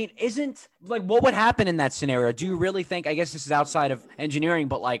no, I mean, isn't like what would happen in that scenario? Do you really think? I guess this is outside of engineering,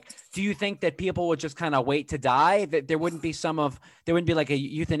 but like, do you think that people would just kind of wait to die? That there wouldn't be like a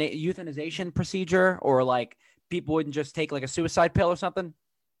euthanization procedure, or like people wouldn't just take like a suicide pill or something?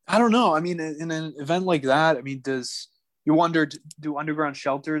 I don't know. I mean, in an event like that, I mean, you wonder, do underground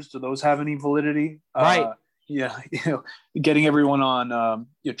shelters, do those have any validity? Right. Getting everyone on,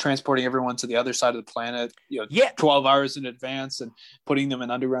 transporting everyone to the other side of the planet, 12 hours in advance and putting them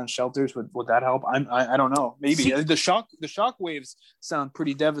in underground shelters, would that help? I don't know. Maybe the shock waves sound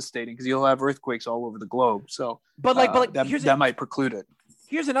pretty devastating because you'll have earthquakes all over the globe. So, that might preclude it.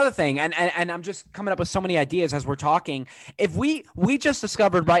 Here's another thing, and I'm just coming up with so many ideas as we're talking. If we just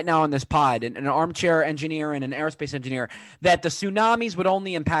discovered right now on this pod, an armchair engineer and an aerospace engineer, that the tsunamis would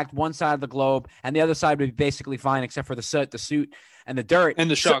only impact one side of the globe and the other side would be basically fine except for the soot, the soot, and the dirt and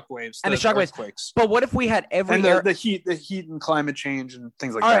the shock waves and the shock waves. But what if we had the heat and climate change and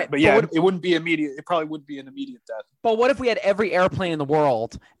things like that? Right, but it wouldn't be immediate. It probably would be an immediate death. But what if we had every airplane in the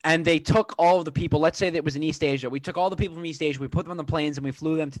world and they took all of the people? Let's say that it was in East Asia. We took all the people from East Asia, we put them on the planes, and we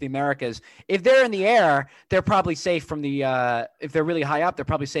flew them to the Americas. If they're in the air, they're probably safe from the. If they're really high up, they're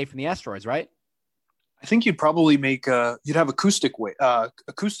probably safe from the asteroids, right? I think you'd probably you'd have acoustic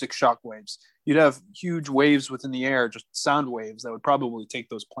shock waves. You'd have huge waves within the air, just sound waves that would probably take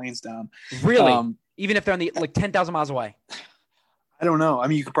those planes down. Really? Even if they're on the 10,000 miles away? I don't know. I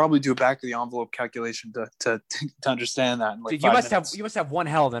mean, you could probably do a back of the envelope calculation to understand that. In like Dude, you must have one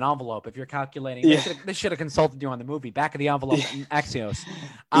hell of an envelope if you're calculating. They should have consulted you on the movie, back of the envelope, Axios.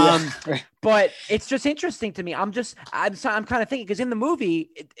 Right. But it's just interesting to me. I'm kind of thinking, because in the movie,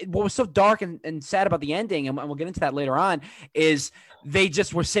 what was so dark and sad about the ending, and we'll get into that later on, is they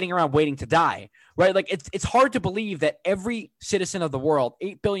just were sitting around waiting to die. Right? Like it's hard to believe that every citizen of the world,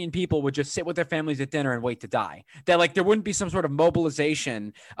 8 billion people, would just sit with their families at dinner and wait to die. That like there wouldn't be some sort of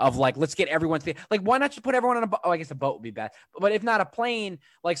mobilization of like, let's get everyone to like, why not just put everyone on a boat? Oh, I guess a boat would be bad. But if not a plane,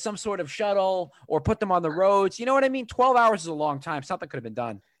 like some sort of shuttle, or put them on the roads. You know what I mean? 12 hours is a long time. Something could have been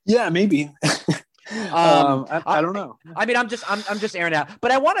done. Yeah, maybe. I don't know. I mean, I'm just airing it out,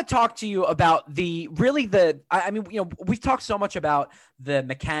 but I want to talk to you about I mean, we've talked so much about the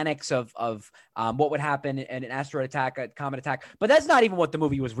mechanics of what would happen in an asteroid attack, a comet attack, but that's not even what the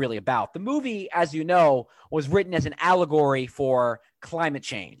movie was really about. The movie, as you know, was written as an allegory for climate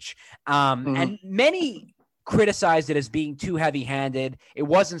change. And many criticized it as being too heavy-handed. It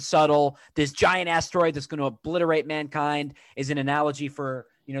wasn't subtle. This giant asteroid that's going to obliterate mankind is an analogy for,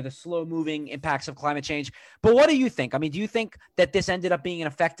 the slow-moving impacts of climate change. But what do you think? I mean, do you think that this ended up being an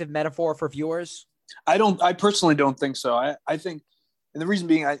effective metaphor for viewers? I personally don't think so. I think, and the reason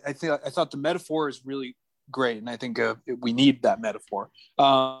being, I thought the metaphor is really great, and I think we need that metaphor.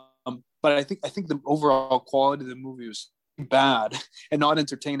 But I think the overall quality of the movie was bad and not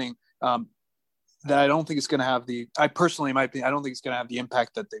entertaining. That I don't think it's going to have I personally, in my opinion, I don't think it's going to have the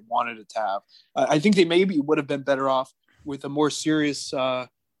impact that they wanted it to have. I think they maybe would have been better off with a more serious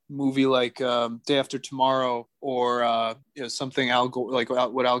movie like Day After Tomorrow, or something Al Gore, like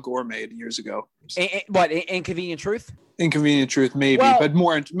what Al Gore made years ago. Inconvenient Truth? Inconvenient Truth, maybe, well, but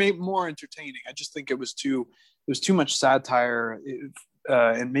more entertaining. I just think it was too much satire,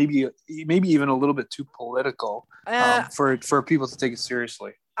 and maybe even a little bit too political for people to take it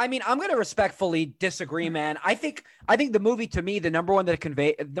seriously. I mean, I'm going to respectfully disagree, man. I think the movie, to me, the one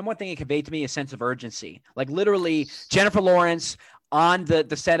thing it conveyed to me is sense of urgency. Like, literally, Jennifer Lawrence on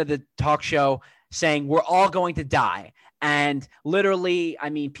the set of the talk show saying, we're all going to die. And literally, I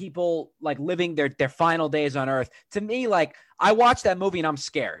mean, people like living their final days on Earth. To me, like, I watched that movie and I'm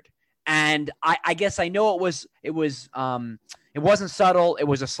scared. And I guess I know it wasn't subtle. It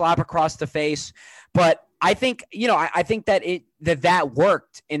was a slap across the face, but I think, I think that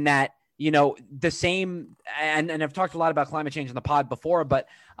worked in that, the same, and I've talked a lot about climate change in the pod before, but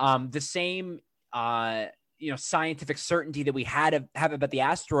the same, scientific certainty that we have about the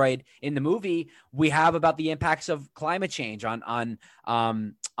asteroid in the movie, we have about the impacts of climate change on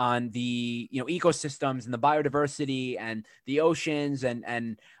the, ecosystems and the biodiversity and the oceans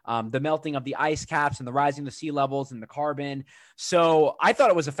and the melting of the ice caps and the rising of the sea levels and the carbon. So I thought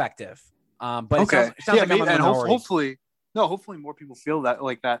it was effective. But okay. It sounds like I'm and hopefully more people feel that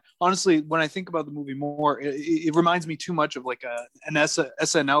like that. Honestly, when I think about the movie more, it reminds me too much of like an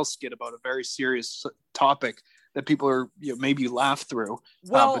SNL skit about a very serious topic that people are maybe laugh through,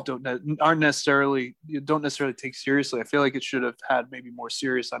 but don't necessarily take seriously. I feel like it should have had maybe more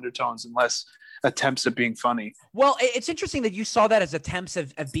serious undertones and less attempts at being funny. Well, it's interesting that you saw that as attempts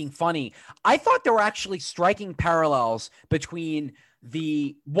of being funny. I thought there were actually striking parallels between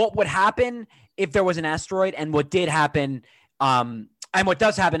what would happen if there was an asteroid and what did happen, and what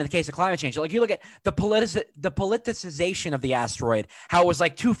does happen in the case of climate change. Like, you look at the politicization of the asteroid, how it was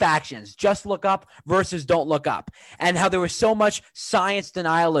like two factions, just look up versus don't look up, and how there was so much science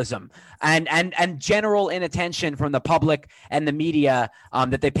denialism and general inattention from the public and the media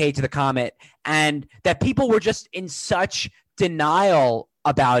that they paid to the comet, and that people were just in such denial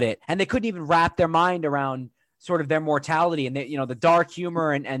about it, and they couldn't even wrap their mind around sort of their mortality and the dark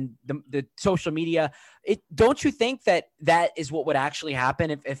humor and the social media. Don't you think that is what would actually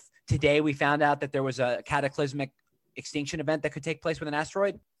happen if today we found out that there was a cataclysmic extinction event that could take place with an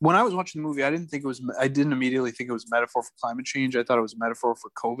asteroid? When I was watching the movie, I didn't immediately think it was a metaphor for climate change. I thought it was a metaphor for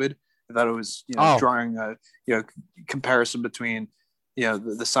COVID. I thought it was drawing a comparison between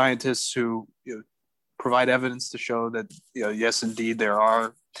the scientists who provide evidence to show that yes, indeed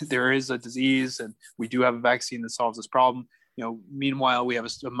there is a disease and we do have a vaccine that solves this problem. Meanwhile, we have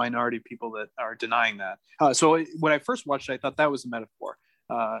a minority of people that are denying that. So when I first watched it, I thought that was a metaphor.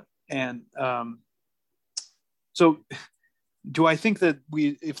 So do I think that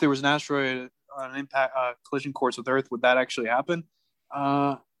if there was an asteroid on an impact collision course with Earth, would that actually happen?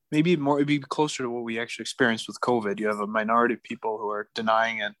 Maybe more. It'd be closer to what we actually experienced with COVID. You have a minority of people who are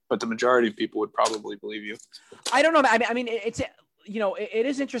denying it, but the majority of people would probably believe you. I don't know. I mean, it's it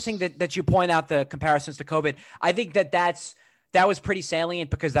is interesting that you point out the comparisons to COVID. I think that was pretty salient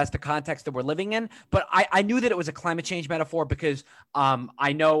because that's the context that we're living in. But I knew that it was a climate change metaphor because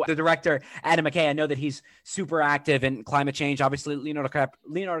I know the director, Adam McKay, I know that he's super active in climate change. Obviously, Leonardo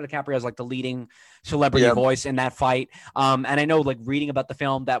DiCaprio is like the leading celebrity voice in that fight. And I know, like, reading about the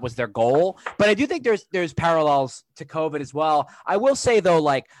film, that was their goal. But I do think there's parallels to COVID as well. I will say, though,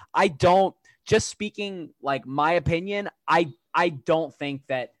 like, just speaking like my opinion, I don't think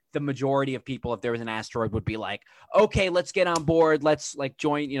that the majority of people, if there was an asteroid, would be like, okay, let's get on board. Let's like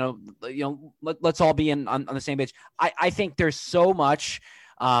join, let's all be on the same page. I think there's so much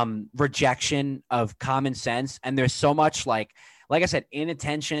rejection of common sense. And there's so much like like I said,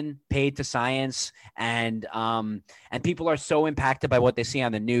 inattention paid to science, and people are so impacted by what they see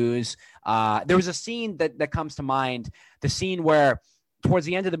on the news. There was a scene that comes to mind, the scene where towards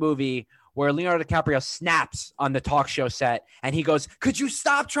the end of the movie, where Leonardo DiCaprio snaps on the talk show set and he goes, "Could you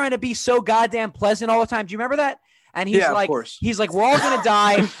stop trying to be so goddamn pleasant all the time?" Do you remember that? And he's Yeah, like, of course. he's like, "We're all going to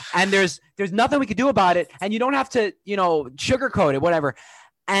die and there's nothing we can do about it. And you don't have to, sugarcoat it, whatever."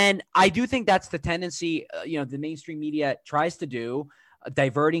 And I do think that's the tendency, the mainstream media tries to do,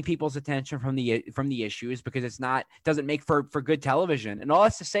 diverting people's attention from the issues, because doesn't make for good television. And all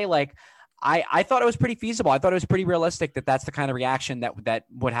that's to say, like, I thought it was pretty feasible. I thought it was pretty realistic that that's the kind of reaction that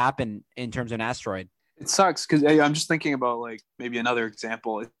would happen in terms of an asteroid. It sucks because I'm just thinking about like maybe another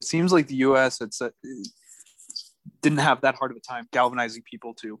example. It seems like the U.S. didn't have that hard of a time galvanizing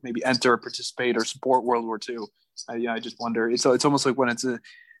people to maybe enter, participate, or support World War II. I just wonder. It's almost like when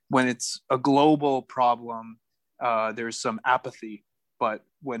it's a global problem, there's some apathy. But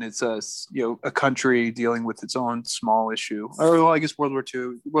when it's a country dealing with its own small issue, or well, I guess World War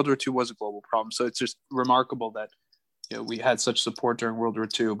II was a global problem. So it's just remarkable that we had such support during World War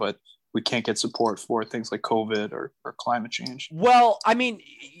II, but we can't get support for things like COVID or climate change. Well, I mean,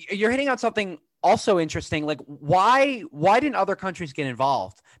 you're hitting on something also interesting. Like, why didn't other countries get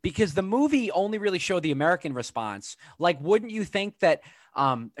involved? Because the movie only really showed the American response. Like, wouldn't you think that?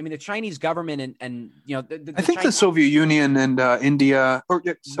 The Chinese government and I think the Soviet Union and India or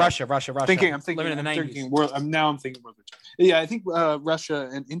Russia. I'm thinking living in the 90s. I'm thinking World War II. Yeah, I think Russia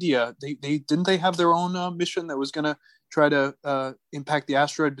and India they have their own mission that was going to try to impact the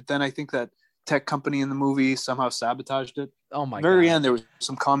asteroid, but then I think that tech company in the movie somehow sabotaged it. Oh my! Very God. end, there was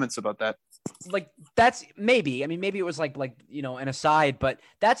some comments about that. Like, that's maybe it was like an aside, but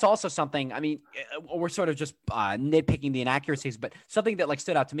that's also something. I mean, we're sort of just nitpicking the inaccuracies, but something that like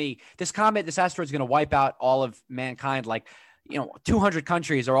stood out to me: this asteroid is going to wipe out all of mankind. Like, 200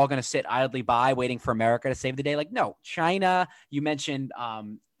 countries are all going to sit idly by waiting for America to save the day. Like, no, China. You mentioned,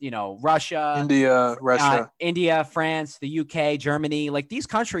 Russia, India, France, the UK, Germany. Like, these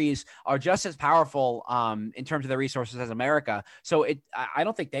countries are just as powerful in terms of their resources as America. So I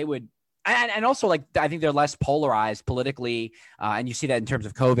don't think they would. And also, like, I think they're less polarized politically, and you see that in terms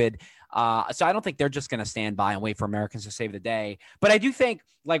of COVID. So I don't think they're just going to stand by and wait for Americans to save the day. But I do think,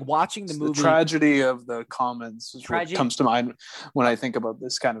 like, watching the movie, the tragedy of the commons is what comes to mind when I think about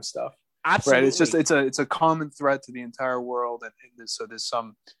this kind of stuff. Absolutely, right? It's a common threat to the entire world, and so there's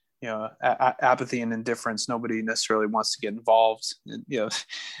some apathy and indifference. Nobody necessarily wants to get involved.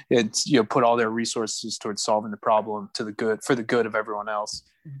 And, put all their resources towards solving the problem for the good of everyone else.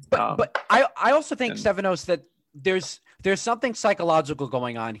 But I also think, Stefanos, that there's something psychological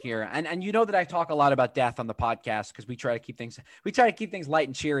going on here, and that I talk a lot about death on the podcast because we try to keep things light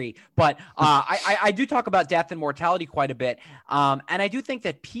and cheery. But I do talk about death and mortality quite a bit, and I do think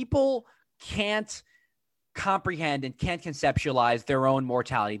that people can't comprehend and can't conceptualize their own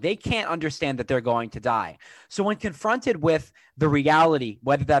mortality. They can't understand that they're going to die. So when confronted with the reality,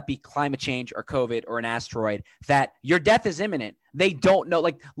 whether that be climate change or COVID or an asteroid, that your death is imminent, they don't know.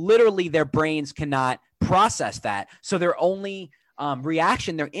 Like, literally, their brains cannot process that. So their only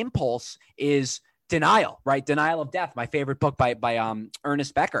reaction, their impulse is denial, right? Denial of death. My favorite book by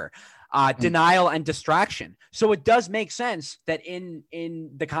Ernest Becker. Denial and distraction. So it does make sense that in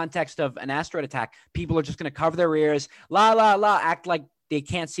the context of an asteroid attack, people are just going to cover their ears, act like they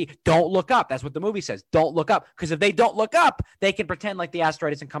can't see. Don't look up. That's what the movie says. Don't look up. Because if they don't look up, they can pretend like the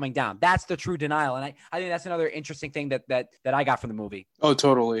asteroid isn't coming down. That's the true denial. And I think that's another interesting thing that I got from the movie. Oh,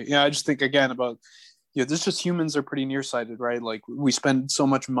 totally. Yeah, I just think, again, about this just humans are pretty nearsighted, right? Like, we spend so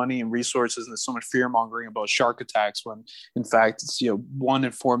much money and resources, and there's so much fear mongering about shark attacks when, in fact, it's 1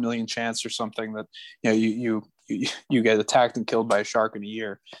 in 4 million chance or something that you get attacked and killed by a shark in a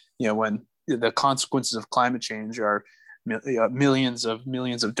year. When the consequences of climate change are millions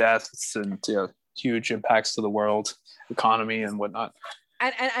of deaths and huge impacts to the world economy and whatnot.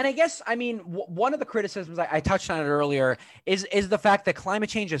 And I guess, one of the criticisms I touched on it earlier is the fact that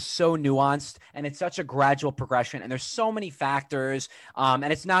climate change is so nuanced and it's such a gradual progression, and there's so many factors,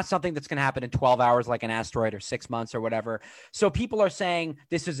 and it's not something that's going to happen in 12 hours like an asteroid or 6 months or whatever. So people are saying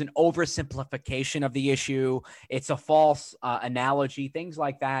this is an oversimplification of the issue. It's a false analogy, things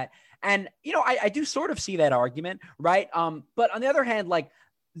like that. And, I do sort of see that argument, right? But on the other hand, like,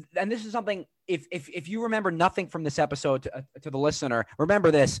 and this is something, if you remember nothing from this episode to the listener,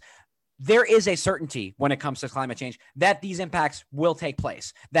 remember this: there is a certainty when it comes to climate change that these impacts will take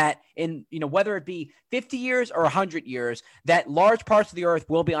place, that in, whether it be 50 years or 100 years, that large parts of the earth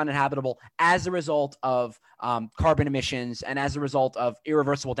will be uninhabitable as a result of carbon emissions and as a result of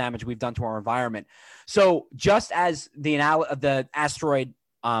irreversible damage we've done to our environment. So just as the asteroid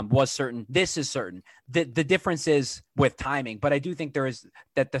was certain, this is certain. The difference is with timing, but I do think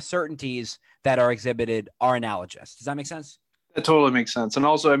that the certainties that are exhibited are analogous. Does that make sense? That totally makes sense. And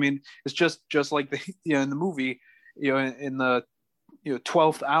also, I mean, it's just like in the movie, in the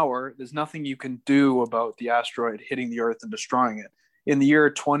 12th hour, there's nothing you can do about the asteroid hitting the Earth and destroying it. In the year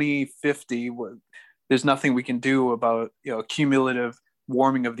 2050, there's nothing we can do about cumulative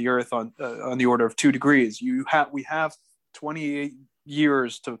warming of the Earth on the order of 2 degrees. We have 28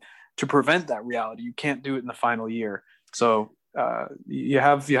 years to prevent that reality. You can't do it in the final year. So you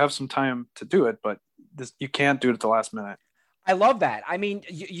have some time to do it, but you can't do it at the last minute. I love that. I mean,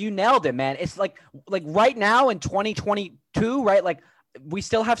 you nailed it, man. It's like right now in 2022, right? Like we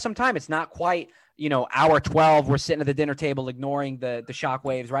still have some time. It's not quite, hour 12. We're sitting at the dinner table ignoring the shock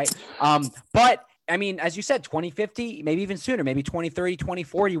waves, right? But I mean, as you said, 2050, maybe even sooner, maybe 2030,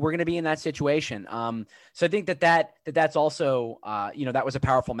 2040, we're going to be in that situation. So I think that's also, that was a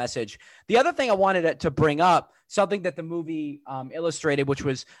powerful message. The other thing I wanted to bring up, something that the movie illustrated, which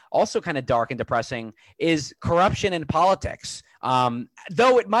was also kind of dark and depressing, is corruption in politics.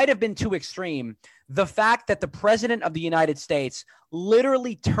 Though it might have been too extreme, the fact that the president of the United States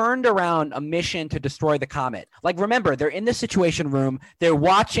literally turned around a mission to destroy the comet. Like, remember, they're in the Situation Room. They're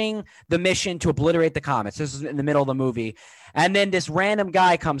watching the mission to obliterate the comets. This is in the middle of the movie. And then this random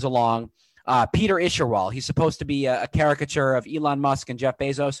guy comes along, Peter Isherwell. He's supposed to be a caricature of Elon Musk and Jeff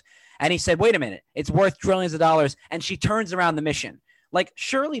Bezos. And he said, wait a minute, it's worth trillions of dollars. And she turns around the mission. Like,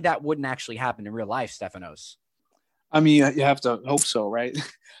 surely that wouldn't actually happen in real life, Stefanos. I mean, you have to hope so, right?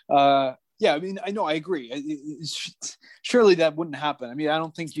 Yeah, I mean, I agree. Surely that wouldn't happen. I mean, I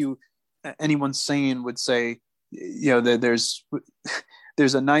don't think anyone sane would say, that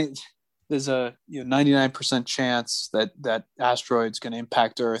there's a 99% chance that asteroid's going to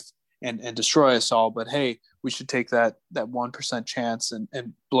impact Earth and destroy us all. But hey, we should take that 1% chance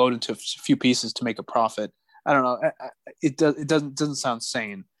and blow it into a few pieces to make a profit. I don't know. It doesn't sound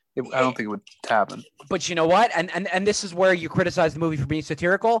sane. I don't think it would happen. But you know what? And this is where you criticize the movie for being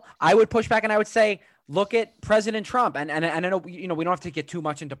satirical. I would push back and I would say, look at President Trump. And I know, we don't have to get too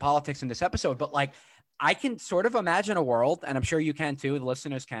much into politics in this episode, but like, I can sort of imagine a world, and I'm sure you can too, the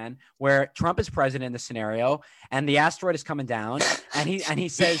listeners can, where Trump is president in the scenario and the asteroid is coming down and he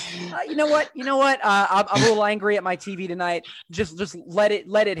says, you know what? I'm a little angry at my TV tonight. Just let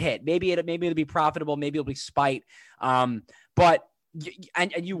it hit. Maybe it'll be profitable. Maybe it'll be spite. But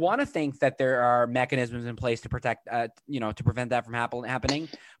you want to think that there are mechanisms in place to protect, to prevent that from happening.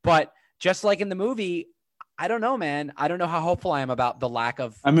 But just like in the movie, I don't know, man. I don't know how hopeful I am about the lack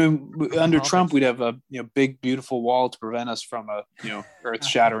of. I mean, under Trump, we'd have a big, beautiful wall to prevent us from a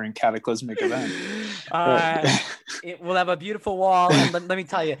earth-shattering cataclysmic event. We'll have a beautiful wall, and let me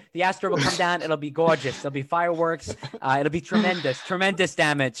tell you, the asteroid will come down. It'll be gorgeous. There'll be fireworks. It'll be tremendous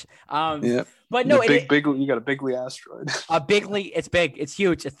damage. Yeah. But no, you got a Bigley asteroid. It's big. It's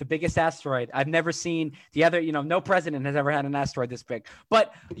huge. It's the biggest asteroid. I've never seen the other, no president has ever had an asteroid this big.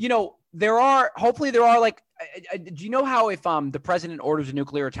 But, hopefully there are like, do you know how if the president orders a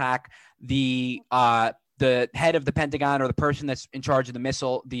nuclear attack, the head of the Pentagon or the person that's in charge of the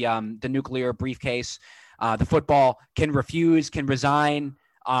missile, the nuclear briefcase, the football can resign,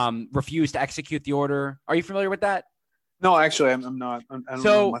 refuse to execute the order. Are you familiar with that? No, actually, I'm not. I don't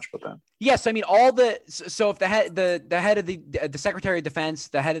know much about that. Yes, I mean so if the head of the Secretary of Defense,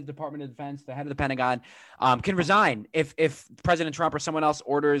 the head of the Department of Defense, the head of the Pentagon, can resign if President Trump or someone else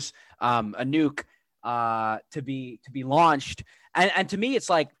orders a nuke to be launched, and to me it's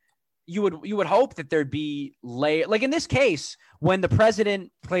like you would hope that there'd be like in this case when the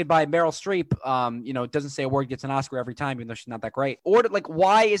president, played by Meryl Streep, doesn't say a word, gets an Oscar every time, even though she's not that great. Or like,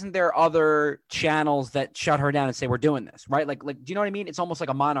 why isn't there other channels that shut her down and say we're doing this, right? Like, do you know what I mean? It's almost like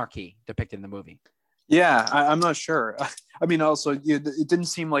a monarchy depicted in the movie. Yeah, I'm not sure. I mean, also, it didn't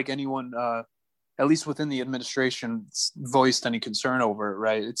seem like anyone, at least within the administration, voiced any concern over it,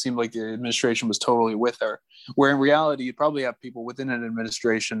 right? It seemed like the administration was totally with her. Where in reality, you probably have people within an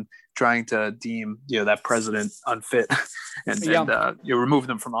administration trying to deem that president unfit and remove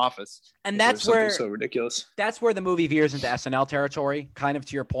them from office. And that's where so ridiculous. That's where the movie veers into SNL territory. Kind of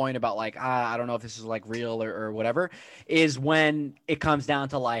to your point about like I don't know if this is like real or whatever. Is when it comes down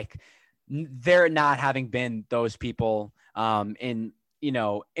to like there not having been those people in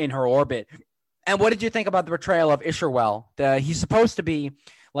her orbit. And what did you think about the portrayal of Isherwell? He's supposed to be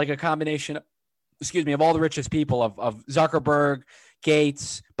like a combination, of all the richest people of Zuckerberg,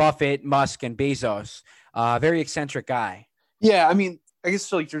 Gates, Buffett, Musk, and Bezos. Very eccentric guy. Yeah, I mean, I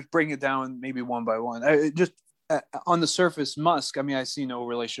guess like just bring it down maybe one by one. Just on the surface, Musk, I mean, I see no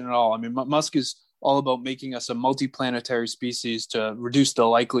relation at all. I mean, Musk is all about making us a multi-planetary species to reduce the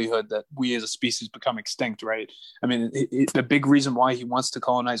likelihood that we as a species become extinct, right? I mean, the big reason why he wants to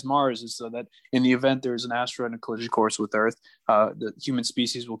colonize Mars is so that in the event there's an asteroid in a collision course with Earth, the human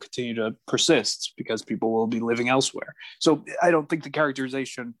species will continue to persist because people will be living elsewhere. So I don't think the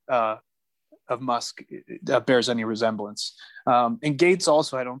characterization of Musk bears any resemblance. And Gates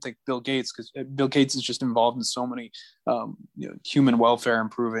also, I don't think Bill Gates, because Bill Gates is just involved in so many human welfare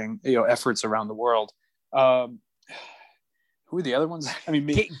improving efforts around the world. Who are the other ones? I mean,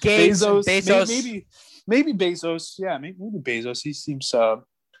 Gates, Bezos. Maybe Bezos. Yeah, maybe Bezos. He seems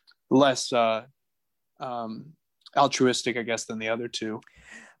less altruistic, I guess, than the other two.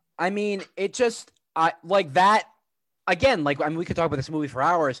 I mean, it just like that. Again, like, I mean, we could talk about this movie for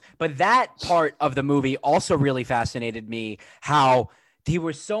hours, but that part of the movie also really fascinated me. How there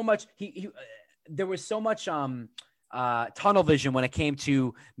was so much tunnel vision when it came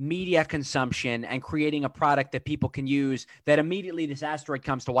to media consumption and creating a product that people can use, that immediately this asteroid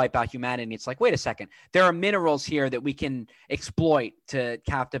comes to wipe out humanity. It's like, wait a second, there are minerals here that we can exploit to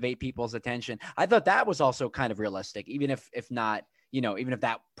captivate people's attention. I thought that was also kind of realistic, even if not, even if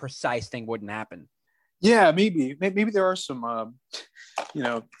that precise thing wouldn't happen. Yeah, maybe there are some,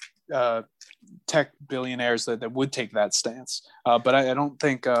 tech billionaires that would take that stance, but I don't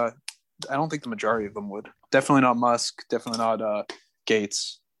think the majority of them would. Definitely not Musk. Definitely not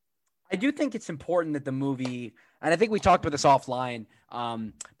Gates. I do think it's important that the movie, and I think we talked about this offline,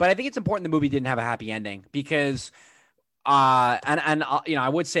 but I think it's important the movie didn't have a happy ending because, I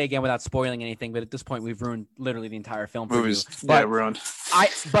would say again without spoiling anything, but at this point we've ruined literally the entire film for movies. You. But ruined.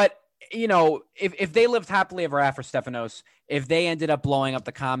 If they lived happily ever after, Stefanos, if they ended up blowing up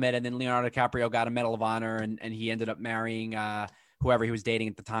the comet and then Leonardo DiCaprio got a Medal of Honor and he ended up marrying whoever he was dating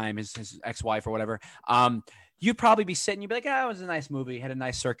at the time, his ex-wife or whatever, you'd probably be sitting, you'd be like, it was a nice movie, had a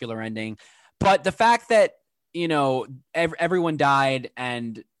nice circular ending. But the fact that, everyone died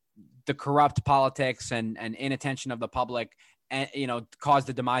and the corrupt politics and inattention of the public, and, caused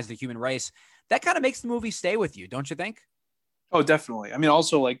the demise of the human race, that kind of makes the movie stay with you, don't you think? Oh, definitely. I mean,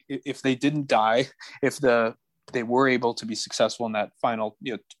 also, like, if they didn't die, if they were able to be successful in that final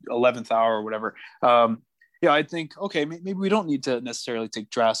 11th hour or whatever, I think, okay, maybe we don't need to necessarily take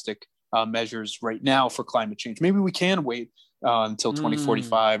drastic measures right now for climate change. Maybe we can wait until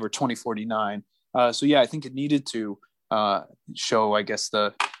 2045 or 2049. I think it needed to show, I guess,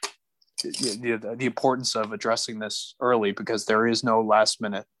 the importance of addressing this early, because there is no last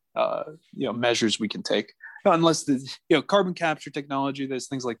minute measures we can take. Unless the carbon capture technology, there's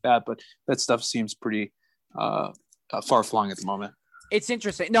things like that, but that stuff seems pretty far flung at the moment. It's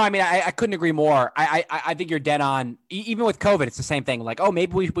interesting. No, I mean, I couldn't agree more. I think you're dead on. Even with COVID, it's the same thing. Like, oh,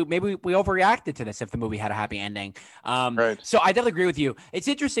 maybe we overreacted to this if the movie had a happy ending. Right. So I definitely agree with you. It's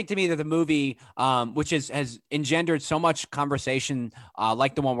interesting to me that the movie, which has engendered so much conversation,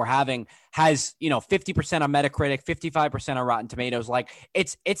 like the one we're having, has 50% on Metacritic, 55% on Rotten Tomatoes. Like,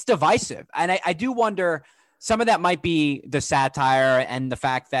 it's divisive, and I do wonder. Some of that might be the satire and the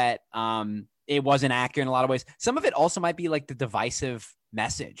fact that it wasn't accurate in a lot of ways. Some of it also might be like the divisive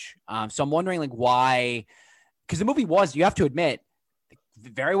message. So I'm wondering like why, because the movie was, you have to admit,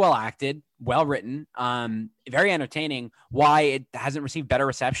 very well acted, well written, very entertaining. Why it hasn't received better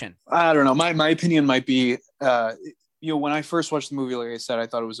reception? I don't know. My opinion might be, when I first watched the movie, like I said, I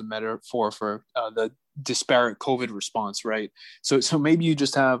thought it was a metaphor for the disparate COVID response, right? So maybe you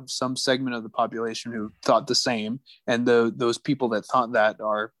just have some segment of the population who thought the same, and those people that thought that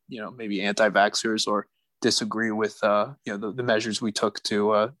are maybe anti-vaxxers or disagree with the measures we took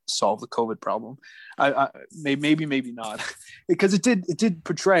to solve the COVID problem. Maybe not, because it did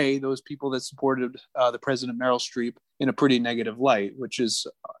portray those people that supported the president, Meryl Streep, in a pretty negative light, which is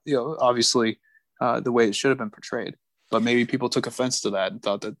obviously the way it should have been portrayed. But maybe people took offense to that and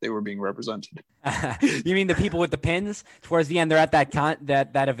thought that they were being represented. You mean the people with the pins? Towards the end, they're at that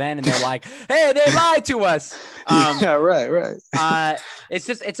event and they're like, "Hey, they lied to us." Yeah, right.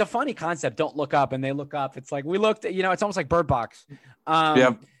 It's a funny concept. Don't look up, and they look up. It's like we looked. It's almost like Bird Box.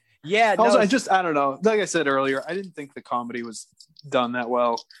 Yeah. Also, I don't know. Like I said earlier, I didn't think the comedy was done that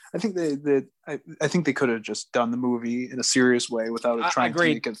well. I think I think they could have just done the movie in a serious way without it trying to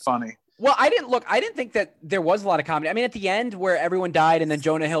make it funny. Well, I didn't think that there was a lot of comedy. I mean, at the end where everyone died and then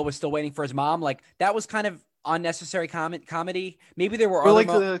Jonah Hill was still waiting for his mom, like that was kind of unnecessary comedy. Maybe there were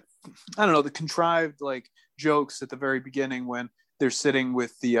other the contrived like jokes at the very beginning when they're sitting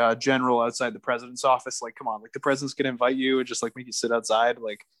with the general outside the president's office. Like, come on, like the president's gonna invite you and just like make you sit outside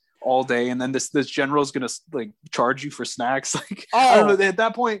like all day, and then this general's gonna like charge you for snacks. Like, I don't know. At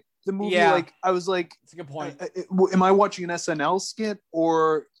that point, the movie, like, I was like, that's a good point. Am I watching an SNL skit,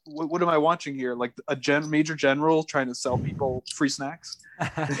 or what am I watching here? Like a major general trying to sell people free snacks?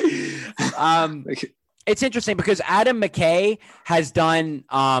 It's interesting because Adam McKay has done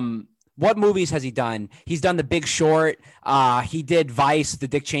what movies has he done? He's done The Big Short. He did Vice, the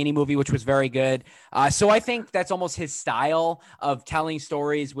Dick Cheney movie, which was very good. So I think that's almost his style of telling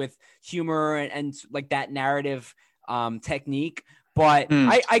stories with humor and like that narrative technique. But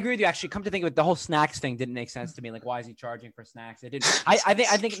I agree with you. Actually, come to think of it, the whole snacks thing didn't make sense to me. Like, why is he charging for snacks? It didn't. I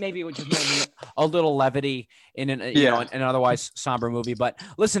think maybe it would just make a little levity in an otherwise somber movie. But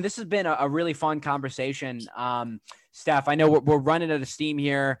listen, this has been a really fun conversation. Steph, I know we're running out of steam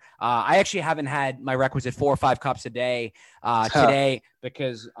here. I actually haven't had my requisite 4 or 5 cups a day today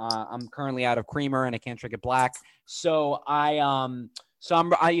because I'm currently out of creamer and I can't drink it black. So I'm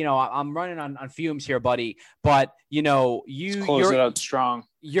running on fumes here, buddy. But Let's close it out strong.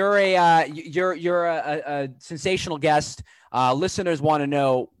 You're a sensational guest. Listeners want to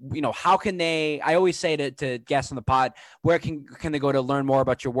know, how can they? I always say to guests on the pod, where can they go to learn more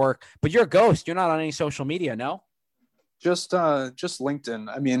about your work? But you're a ghost. You're not on any social media, no? Just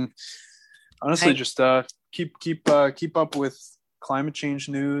LinkedIn. I mean, honestly, just keep up with climate change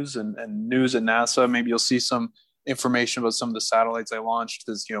news and news at NASA. Maybe you'll see some information about some of the satellites I launched.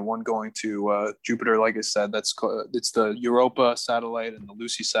 There's one going to Jupiter, like I said. It's the Europa satellite and the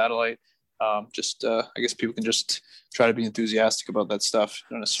Lucy satellite. I guess people can just try to be enthusiastic about that stuff.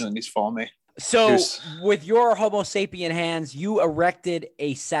 Don't necessarily need to follow me. So with your Homo sapien hands, you erected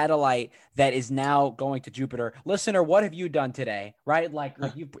a satellite that is now going to Jupiter. Listener, what have you done today? Right? Like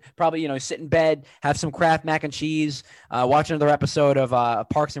you probably, sit in bed, have some Kraft mac and cheese, watch another episode of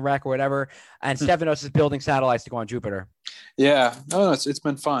Parks and Rec or whatever. And Stefanos is building satellites to go on Jupiter. Yeah, no, it's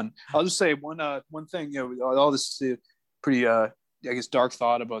been fun. I'll just say one thing, all this pretty, I guess, dark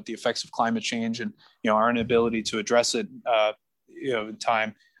thought about the effects of climate change and, our inability to address it, in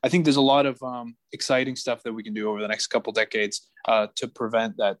time. I think there's a lot of exciting stuff that we can do over the next couple decades to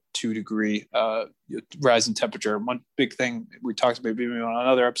prevent that 2-degree rise in temperature. One big thing we talked about maybe on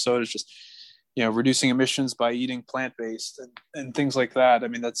another episode is just, reducing emissions by eating plant-based and things like that. I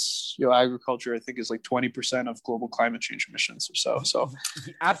mean, that's, agriculture, I think, is like 20% of global climate change emissions or so. So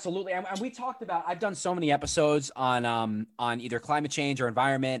absolutely. And we talked about, I've done so many episodes on either climate change or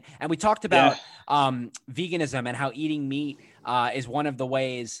environment. And we talked about veganism and how eating meat is one of the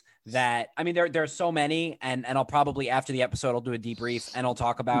ways that, I mean, there are so many, and I'll probably, after the episode, I'll do a debrief and I'll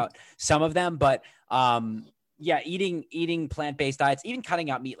talk about some of them, but eating plant-based diets, even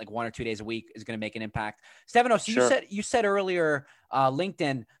cutting out meat like 1 or 2 days a week is going to make an impact. Stefanos, so you said earlier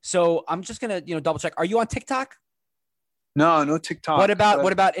LinkedIn. So I'm just going to double check. Are you on TikTok? No TikTok. What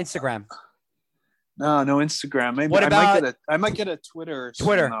about Instagram? No Instagram. Maybe I might get a Twitter.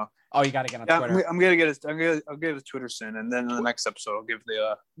 Twitter. Oh, you got to get on Twitter. I'm gonna get I'll get a Twitter soon, and then in the next episode I'll give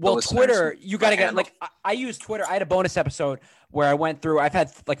the Twitter. You got to get I use Twitter. I had a bonus episode where I went through. I've had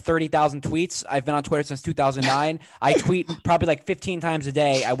like 30,000 tweets. I've been on Twitter since 2009. I tweet probably like 15 times a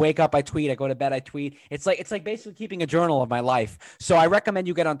day. I wake up, I tweet. I go to bed, I tweet. It's like basically keeping a journal of my life. So I recommend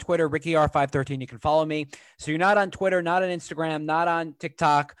you get on Twitter, RickyR513. You can follow me. So you're not on Twitter, not on Instagram, not on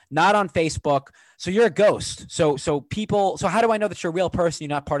TikTok, not on Facebook. So you're a ghost. So how do I know that you're a real person?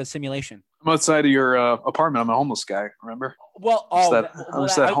 You're not part of simulation. I'm outside of your apartment. I'm a homeless guy. Remember? Well, I'm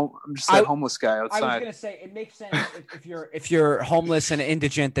just that homeless guy outside. I was gonna say it makes sense if you're homeless and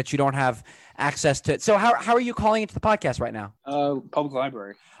indigent that you don't have access to it. So how are you calling into the podcast right now? Public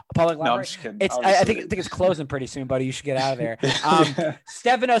library. Public library. No, I'm just kidding. I think it's closing pretty soon, buddy. You should get out of there.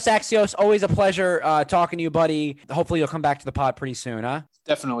 Stefanos Axios, always a pleasure talking to you, buddy. Hopefully you'll come back to the pod pretty soon, huh?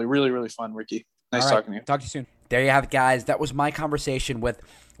 Definitely, really, really fun, Ricky. Nice talking to you. Talk to you soon. There you have it, guys. That was my conversation with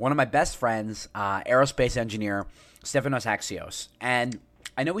one of my best friends, aerospace engineer Stefanos Axios. And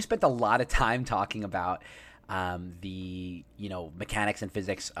I know we spent a lot of time talking about the mechanics and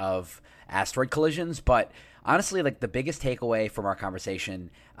physics of asteroid collisions, but honestly, like the biggest takeaway from our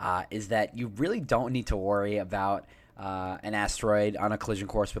conversation is that you really don't need to worry about an asteroid on a collision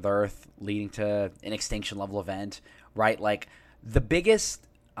course with Earth leading to an extinction level event, right? Like the biggest,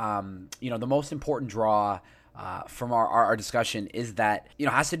 the most important draw from our discussion is that,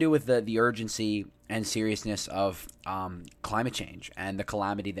 has to do with the urgency and seriousness of climate change and the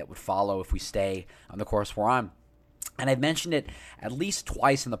calamity that would follow if we stay on the course we're on. And I've mentioned it at least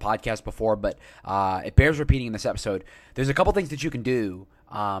twice in the podcast before, but it bears repeating in this episode. There's a couple things that you can do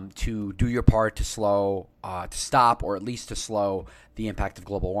to do your part to stop, or at least to slow the impact of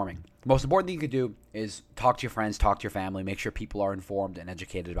global warming. The most important thing you could do is talk to your friends, talk to your family, make sure people are informed and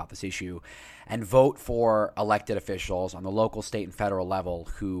educated about this issue, and vote for elected officials on the local, state, and federal level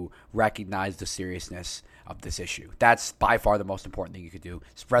who recognize the seriousness of this issue. That's by far the most important thing you could do.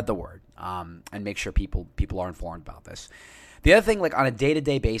 Spread the word, and make sure people are informed about this. The other thing, like on a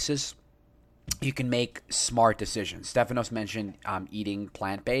day-to-day basis, you can make smart decisions. Stefanos mentioned eating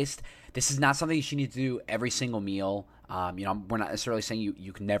plant-based. This is not something you need to do every single meal. We're not necessarily saying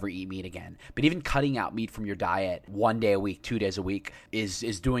you can never eat meat again, but even cutting out meat from your diet 1 day a week, 2 days a week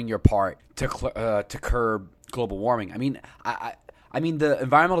is doing your part to curb global warming. I mean, the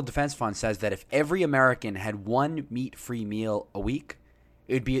Environmental Defense Fund says that if every American had one meat-free meal a week,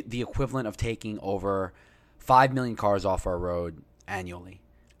 it would be the equivalent of taking over 5 million cars off our road annually.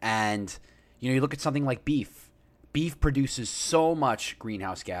 And you look at something like beef. Beef produces so much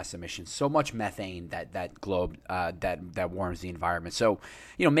greenhouse gas emissions, so much methane that warms the environment. So,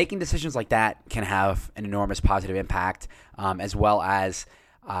 making decisions like that can have an enormous positive impact, as well as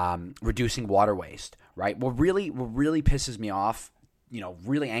reducing water waste. Right? What really pisses me off,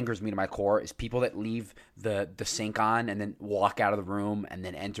 really angers me to my core, is people that leave the sink on and then walk out of the room and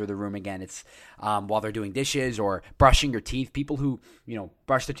then enter the room again. It's while they're doing dishes or brushing your teeth. People who,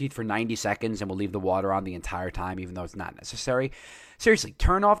 brush their teeth for 90 seconds and will leave the water on the entire time, even though it's not necessary. Seriously,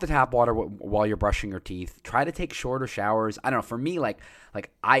 turn off the tap water while you're brushing your teeth. Try to take shorter showers. I don't know. For me,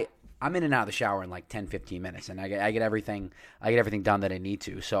 I'm in and out of the shower in like 10, 15 minutes, and I get everything done that I need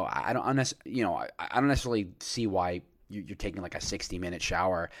to. So I don't necessarily see why you're taking like a 60-minute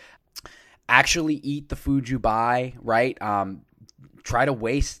shower. Actually eat the food you buy, right? Try to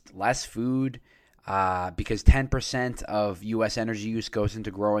waste less food, because 10% of U.S. energy use goes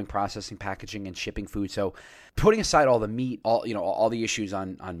into growing, processing, packaging, and shipping food. So putting aside all the meat, all the issues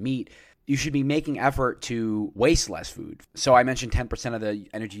on meat, you should be making effort to waste less food. So I mentioned 10% of the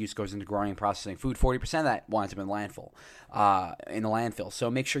energy use goes into growing and processing food. 40% of that winds up in the landfill.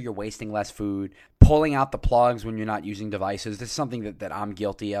 So make sure you're wasting less food. Pulling out the plugs when you're not using devices. This is something that I'm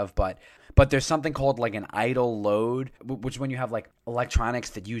guilty of, but there's something called like an idle load, which is when you have like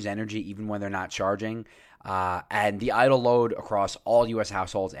electronics that use energy even when they're not charging. And the idle load across all U.S.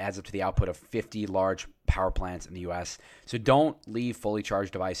 households adds up to the output of 50 large power plants in the U.S. So don't leave fully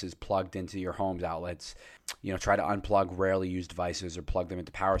charged devices plugged into your home's outlets. Try to unplug rarely used devices or plug them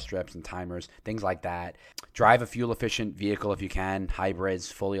into power strips and timers, things like that. Drive a fuel-efficient vehicle if you can,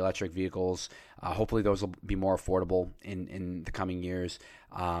 hybrids, fully electric vehicles. Hopefully those will be more affordable in the coming years.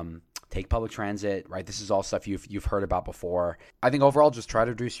 Take public transit, right? This is all stuff you've heard about before. I think overall, just try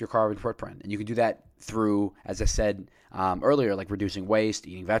to reduce your carbon footprint. And you can do that through, as I said earlier, like reducing waste,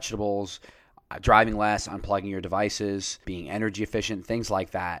 eating vegetables, driving less, unplugging your devices, being energy efficient, things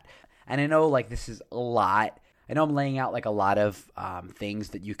like that. And I know like this is a lot. I know I'm laying out like a lot of things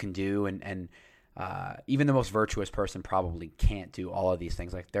that you can do, and even the most virtuous person probably can't do all of these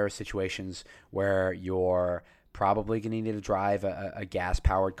things. Like there are situations where you're probably going to need to drive a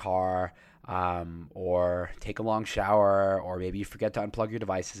gas-powered car, or take a long shower, or maybe you forget to unplug your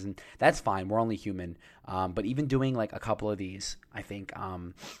devices, and that's fine. We're only human. But even doing like a couple of these, I think,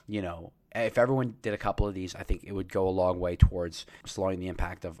 if everyone did a couple of these, I think it would go a long way towards slowing the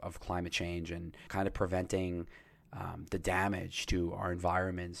impact of climate change and kind of preventing the damage to our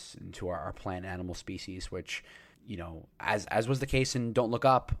environments and to our plant and animal species, which, as was the case in Don't Look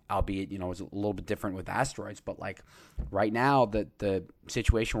Up, albeit, it was a little bit different with asteroids. But like right now, the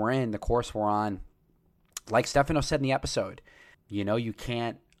situation we're in, the course we're on, like Stefanos said in the episode, you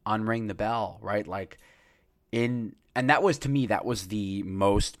can't unring the bell, right? And that was, to me, that was the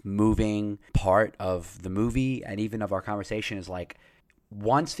most moving part of the movie and even of our conversation, is like,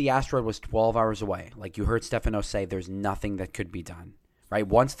 once the asteroid was 12 hours away, like you heard Stefanos say, there's nothing that could be done, right?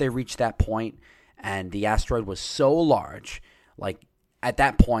 Once they reached that point and the asteroid was so large, like at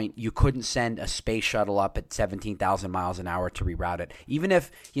that point, you couldn't send a space shuttle up at 17,000 miles an hour to reroute it. Even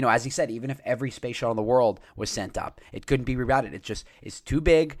if, as he said, even if every space shuttle in the world was sent up, it couldn't be rerouted. It's too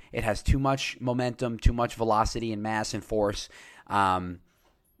big. It has too much momentum, too much velocity and mass and force.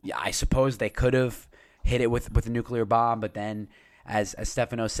 I suppose they could have hit it with a nuclear bomb, but then, as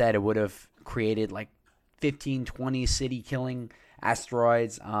Stefanos said, it would have created like 15, 20 city-killing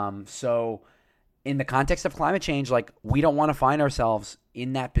asteroids. So in the context of climate change, like, we don't want to find ourselves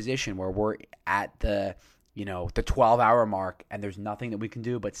in that position where we're at the 12-hour mark and there's nothing that we can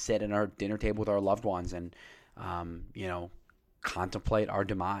do but sit at our dinner table with our loved ones and, contemplate our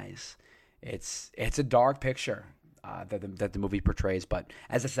demise. It's a dark picture. that the movie portrays. But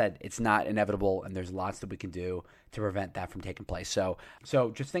as I said, it's not inevitable, and there's lots that we can do to prevent that from taking place. So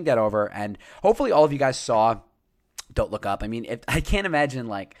just think that over, and hopefully all of you guys saw Don't Look Up. I mean, I can't imagine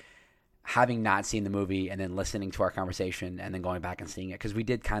like having not seen the movie and then listening to our conversation and then going back and seeing it, because we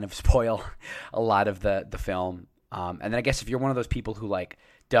did kind of spoil a lot of the film. And then I guess if you're one of those people who like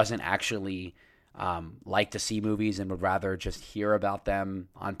doesn't actually like to see movies and would rather just hear about them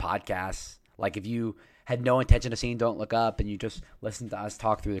on podcasts, like if you had no intention of seeing Don't Look Up and you just listened to us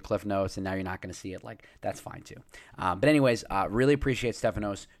talk through the Cliff Notes and now you're not going to see it, like that's fine too. But anyways, really appreciate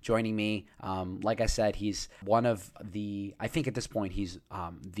Stefanos joining me. Like I said, he's one of the, I think at this point he's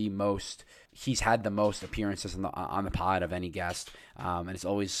he's had the most appearances on the pod of any guest, and it's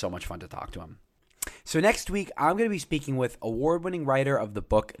always so much fun to talk to him. So next week, I'm going to be speaking with award-winning writer of the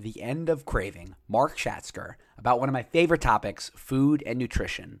book The End of Craving, Mark Schatzker, about one of my favorite topics, food and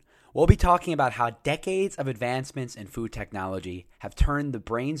nutrition. We'll be talking about how decades of advancements in food technology have turned the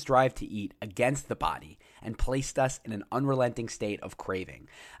brain's drive to eat against the body and placed us in an unrelenting state of craving.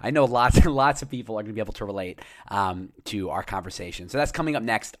 I know lots and lots of people are going to be able to relate to our conversation. So that's coming up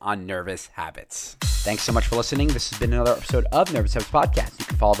next on Nervous Habits. Thanks so much for listening. This has been another episode of Nervous Habits Podcast. You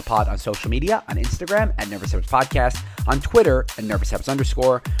can follow the pod on social media, on Instagram at Nervous Habits Podcast, on Twitter at Nervous Habits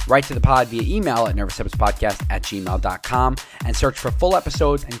 _, write to the pod via email at nervoushabitspodcast@gmail.com, and search for full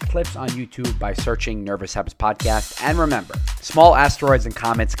episodes and clips on YouTube by searching Nervous Habits Podcast. And remember, small asteroids and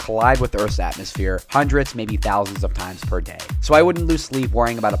comets collide with Earth's atmosphere hundreds, maybe thousands of times per day. So I wouldn't lose sleep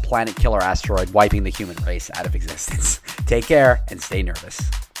worrying about a planet killer asteroid wiping the human race out of existence. Take care and stay nervous.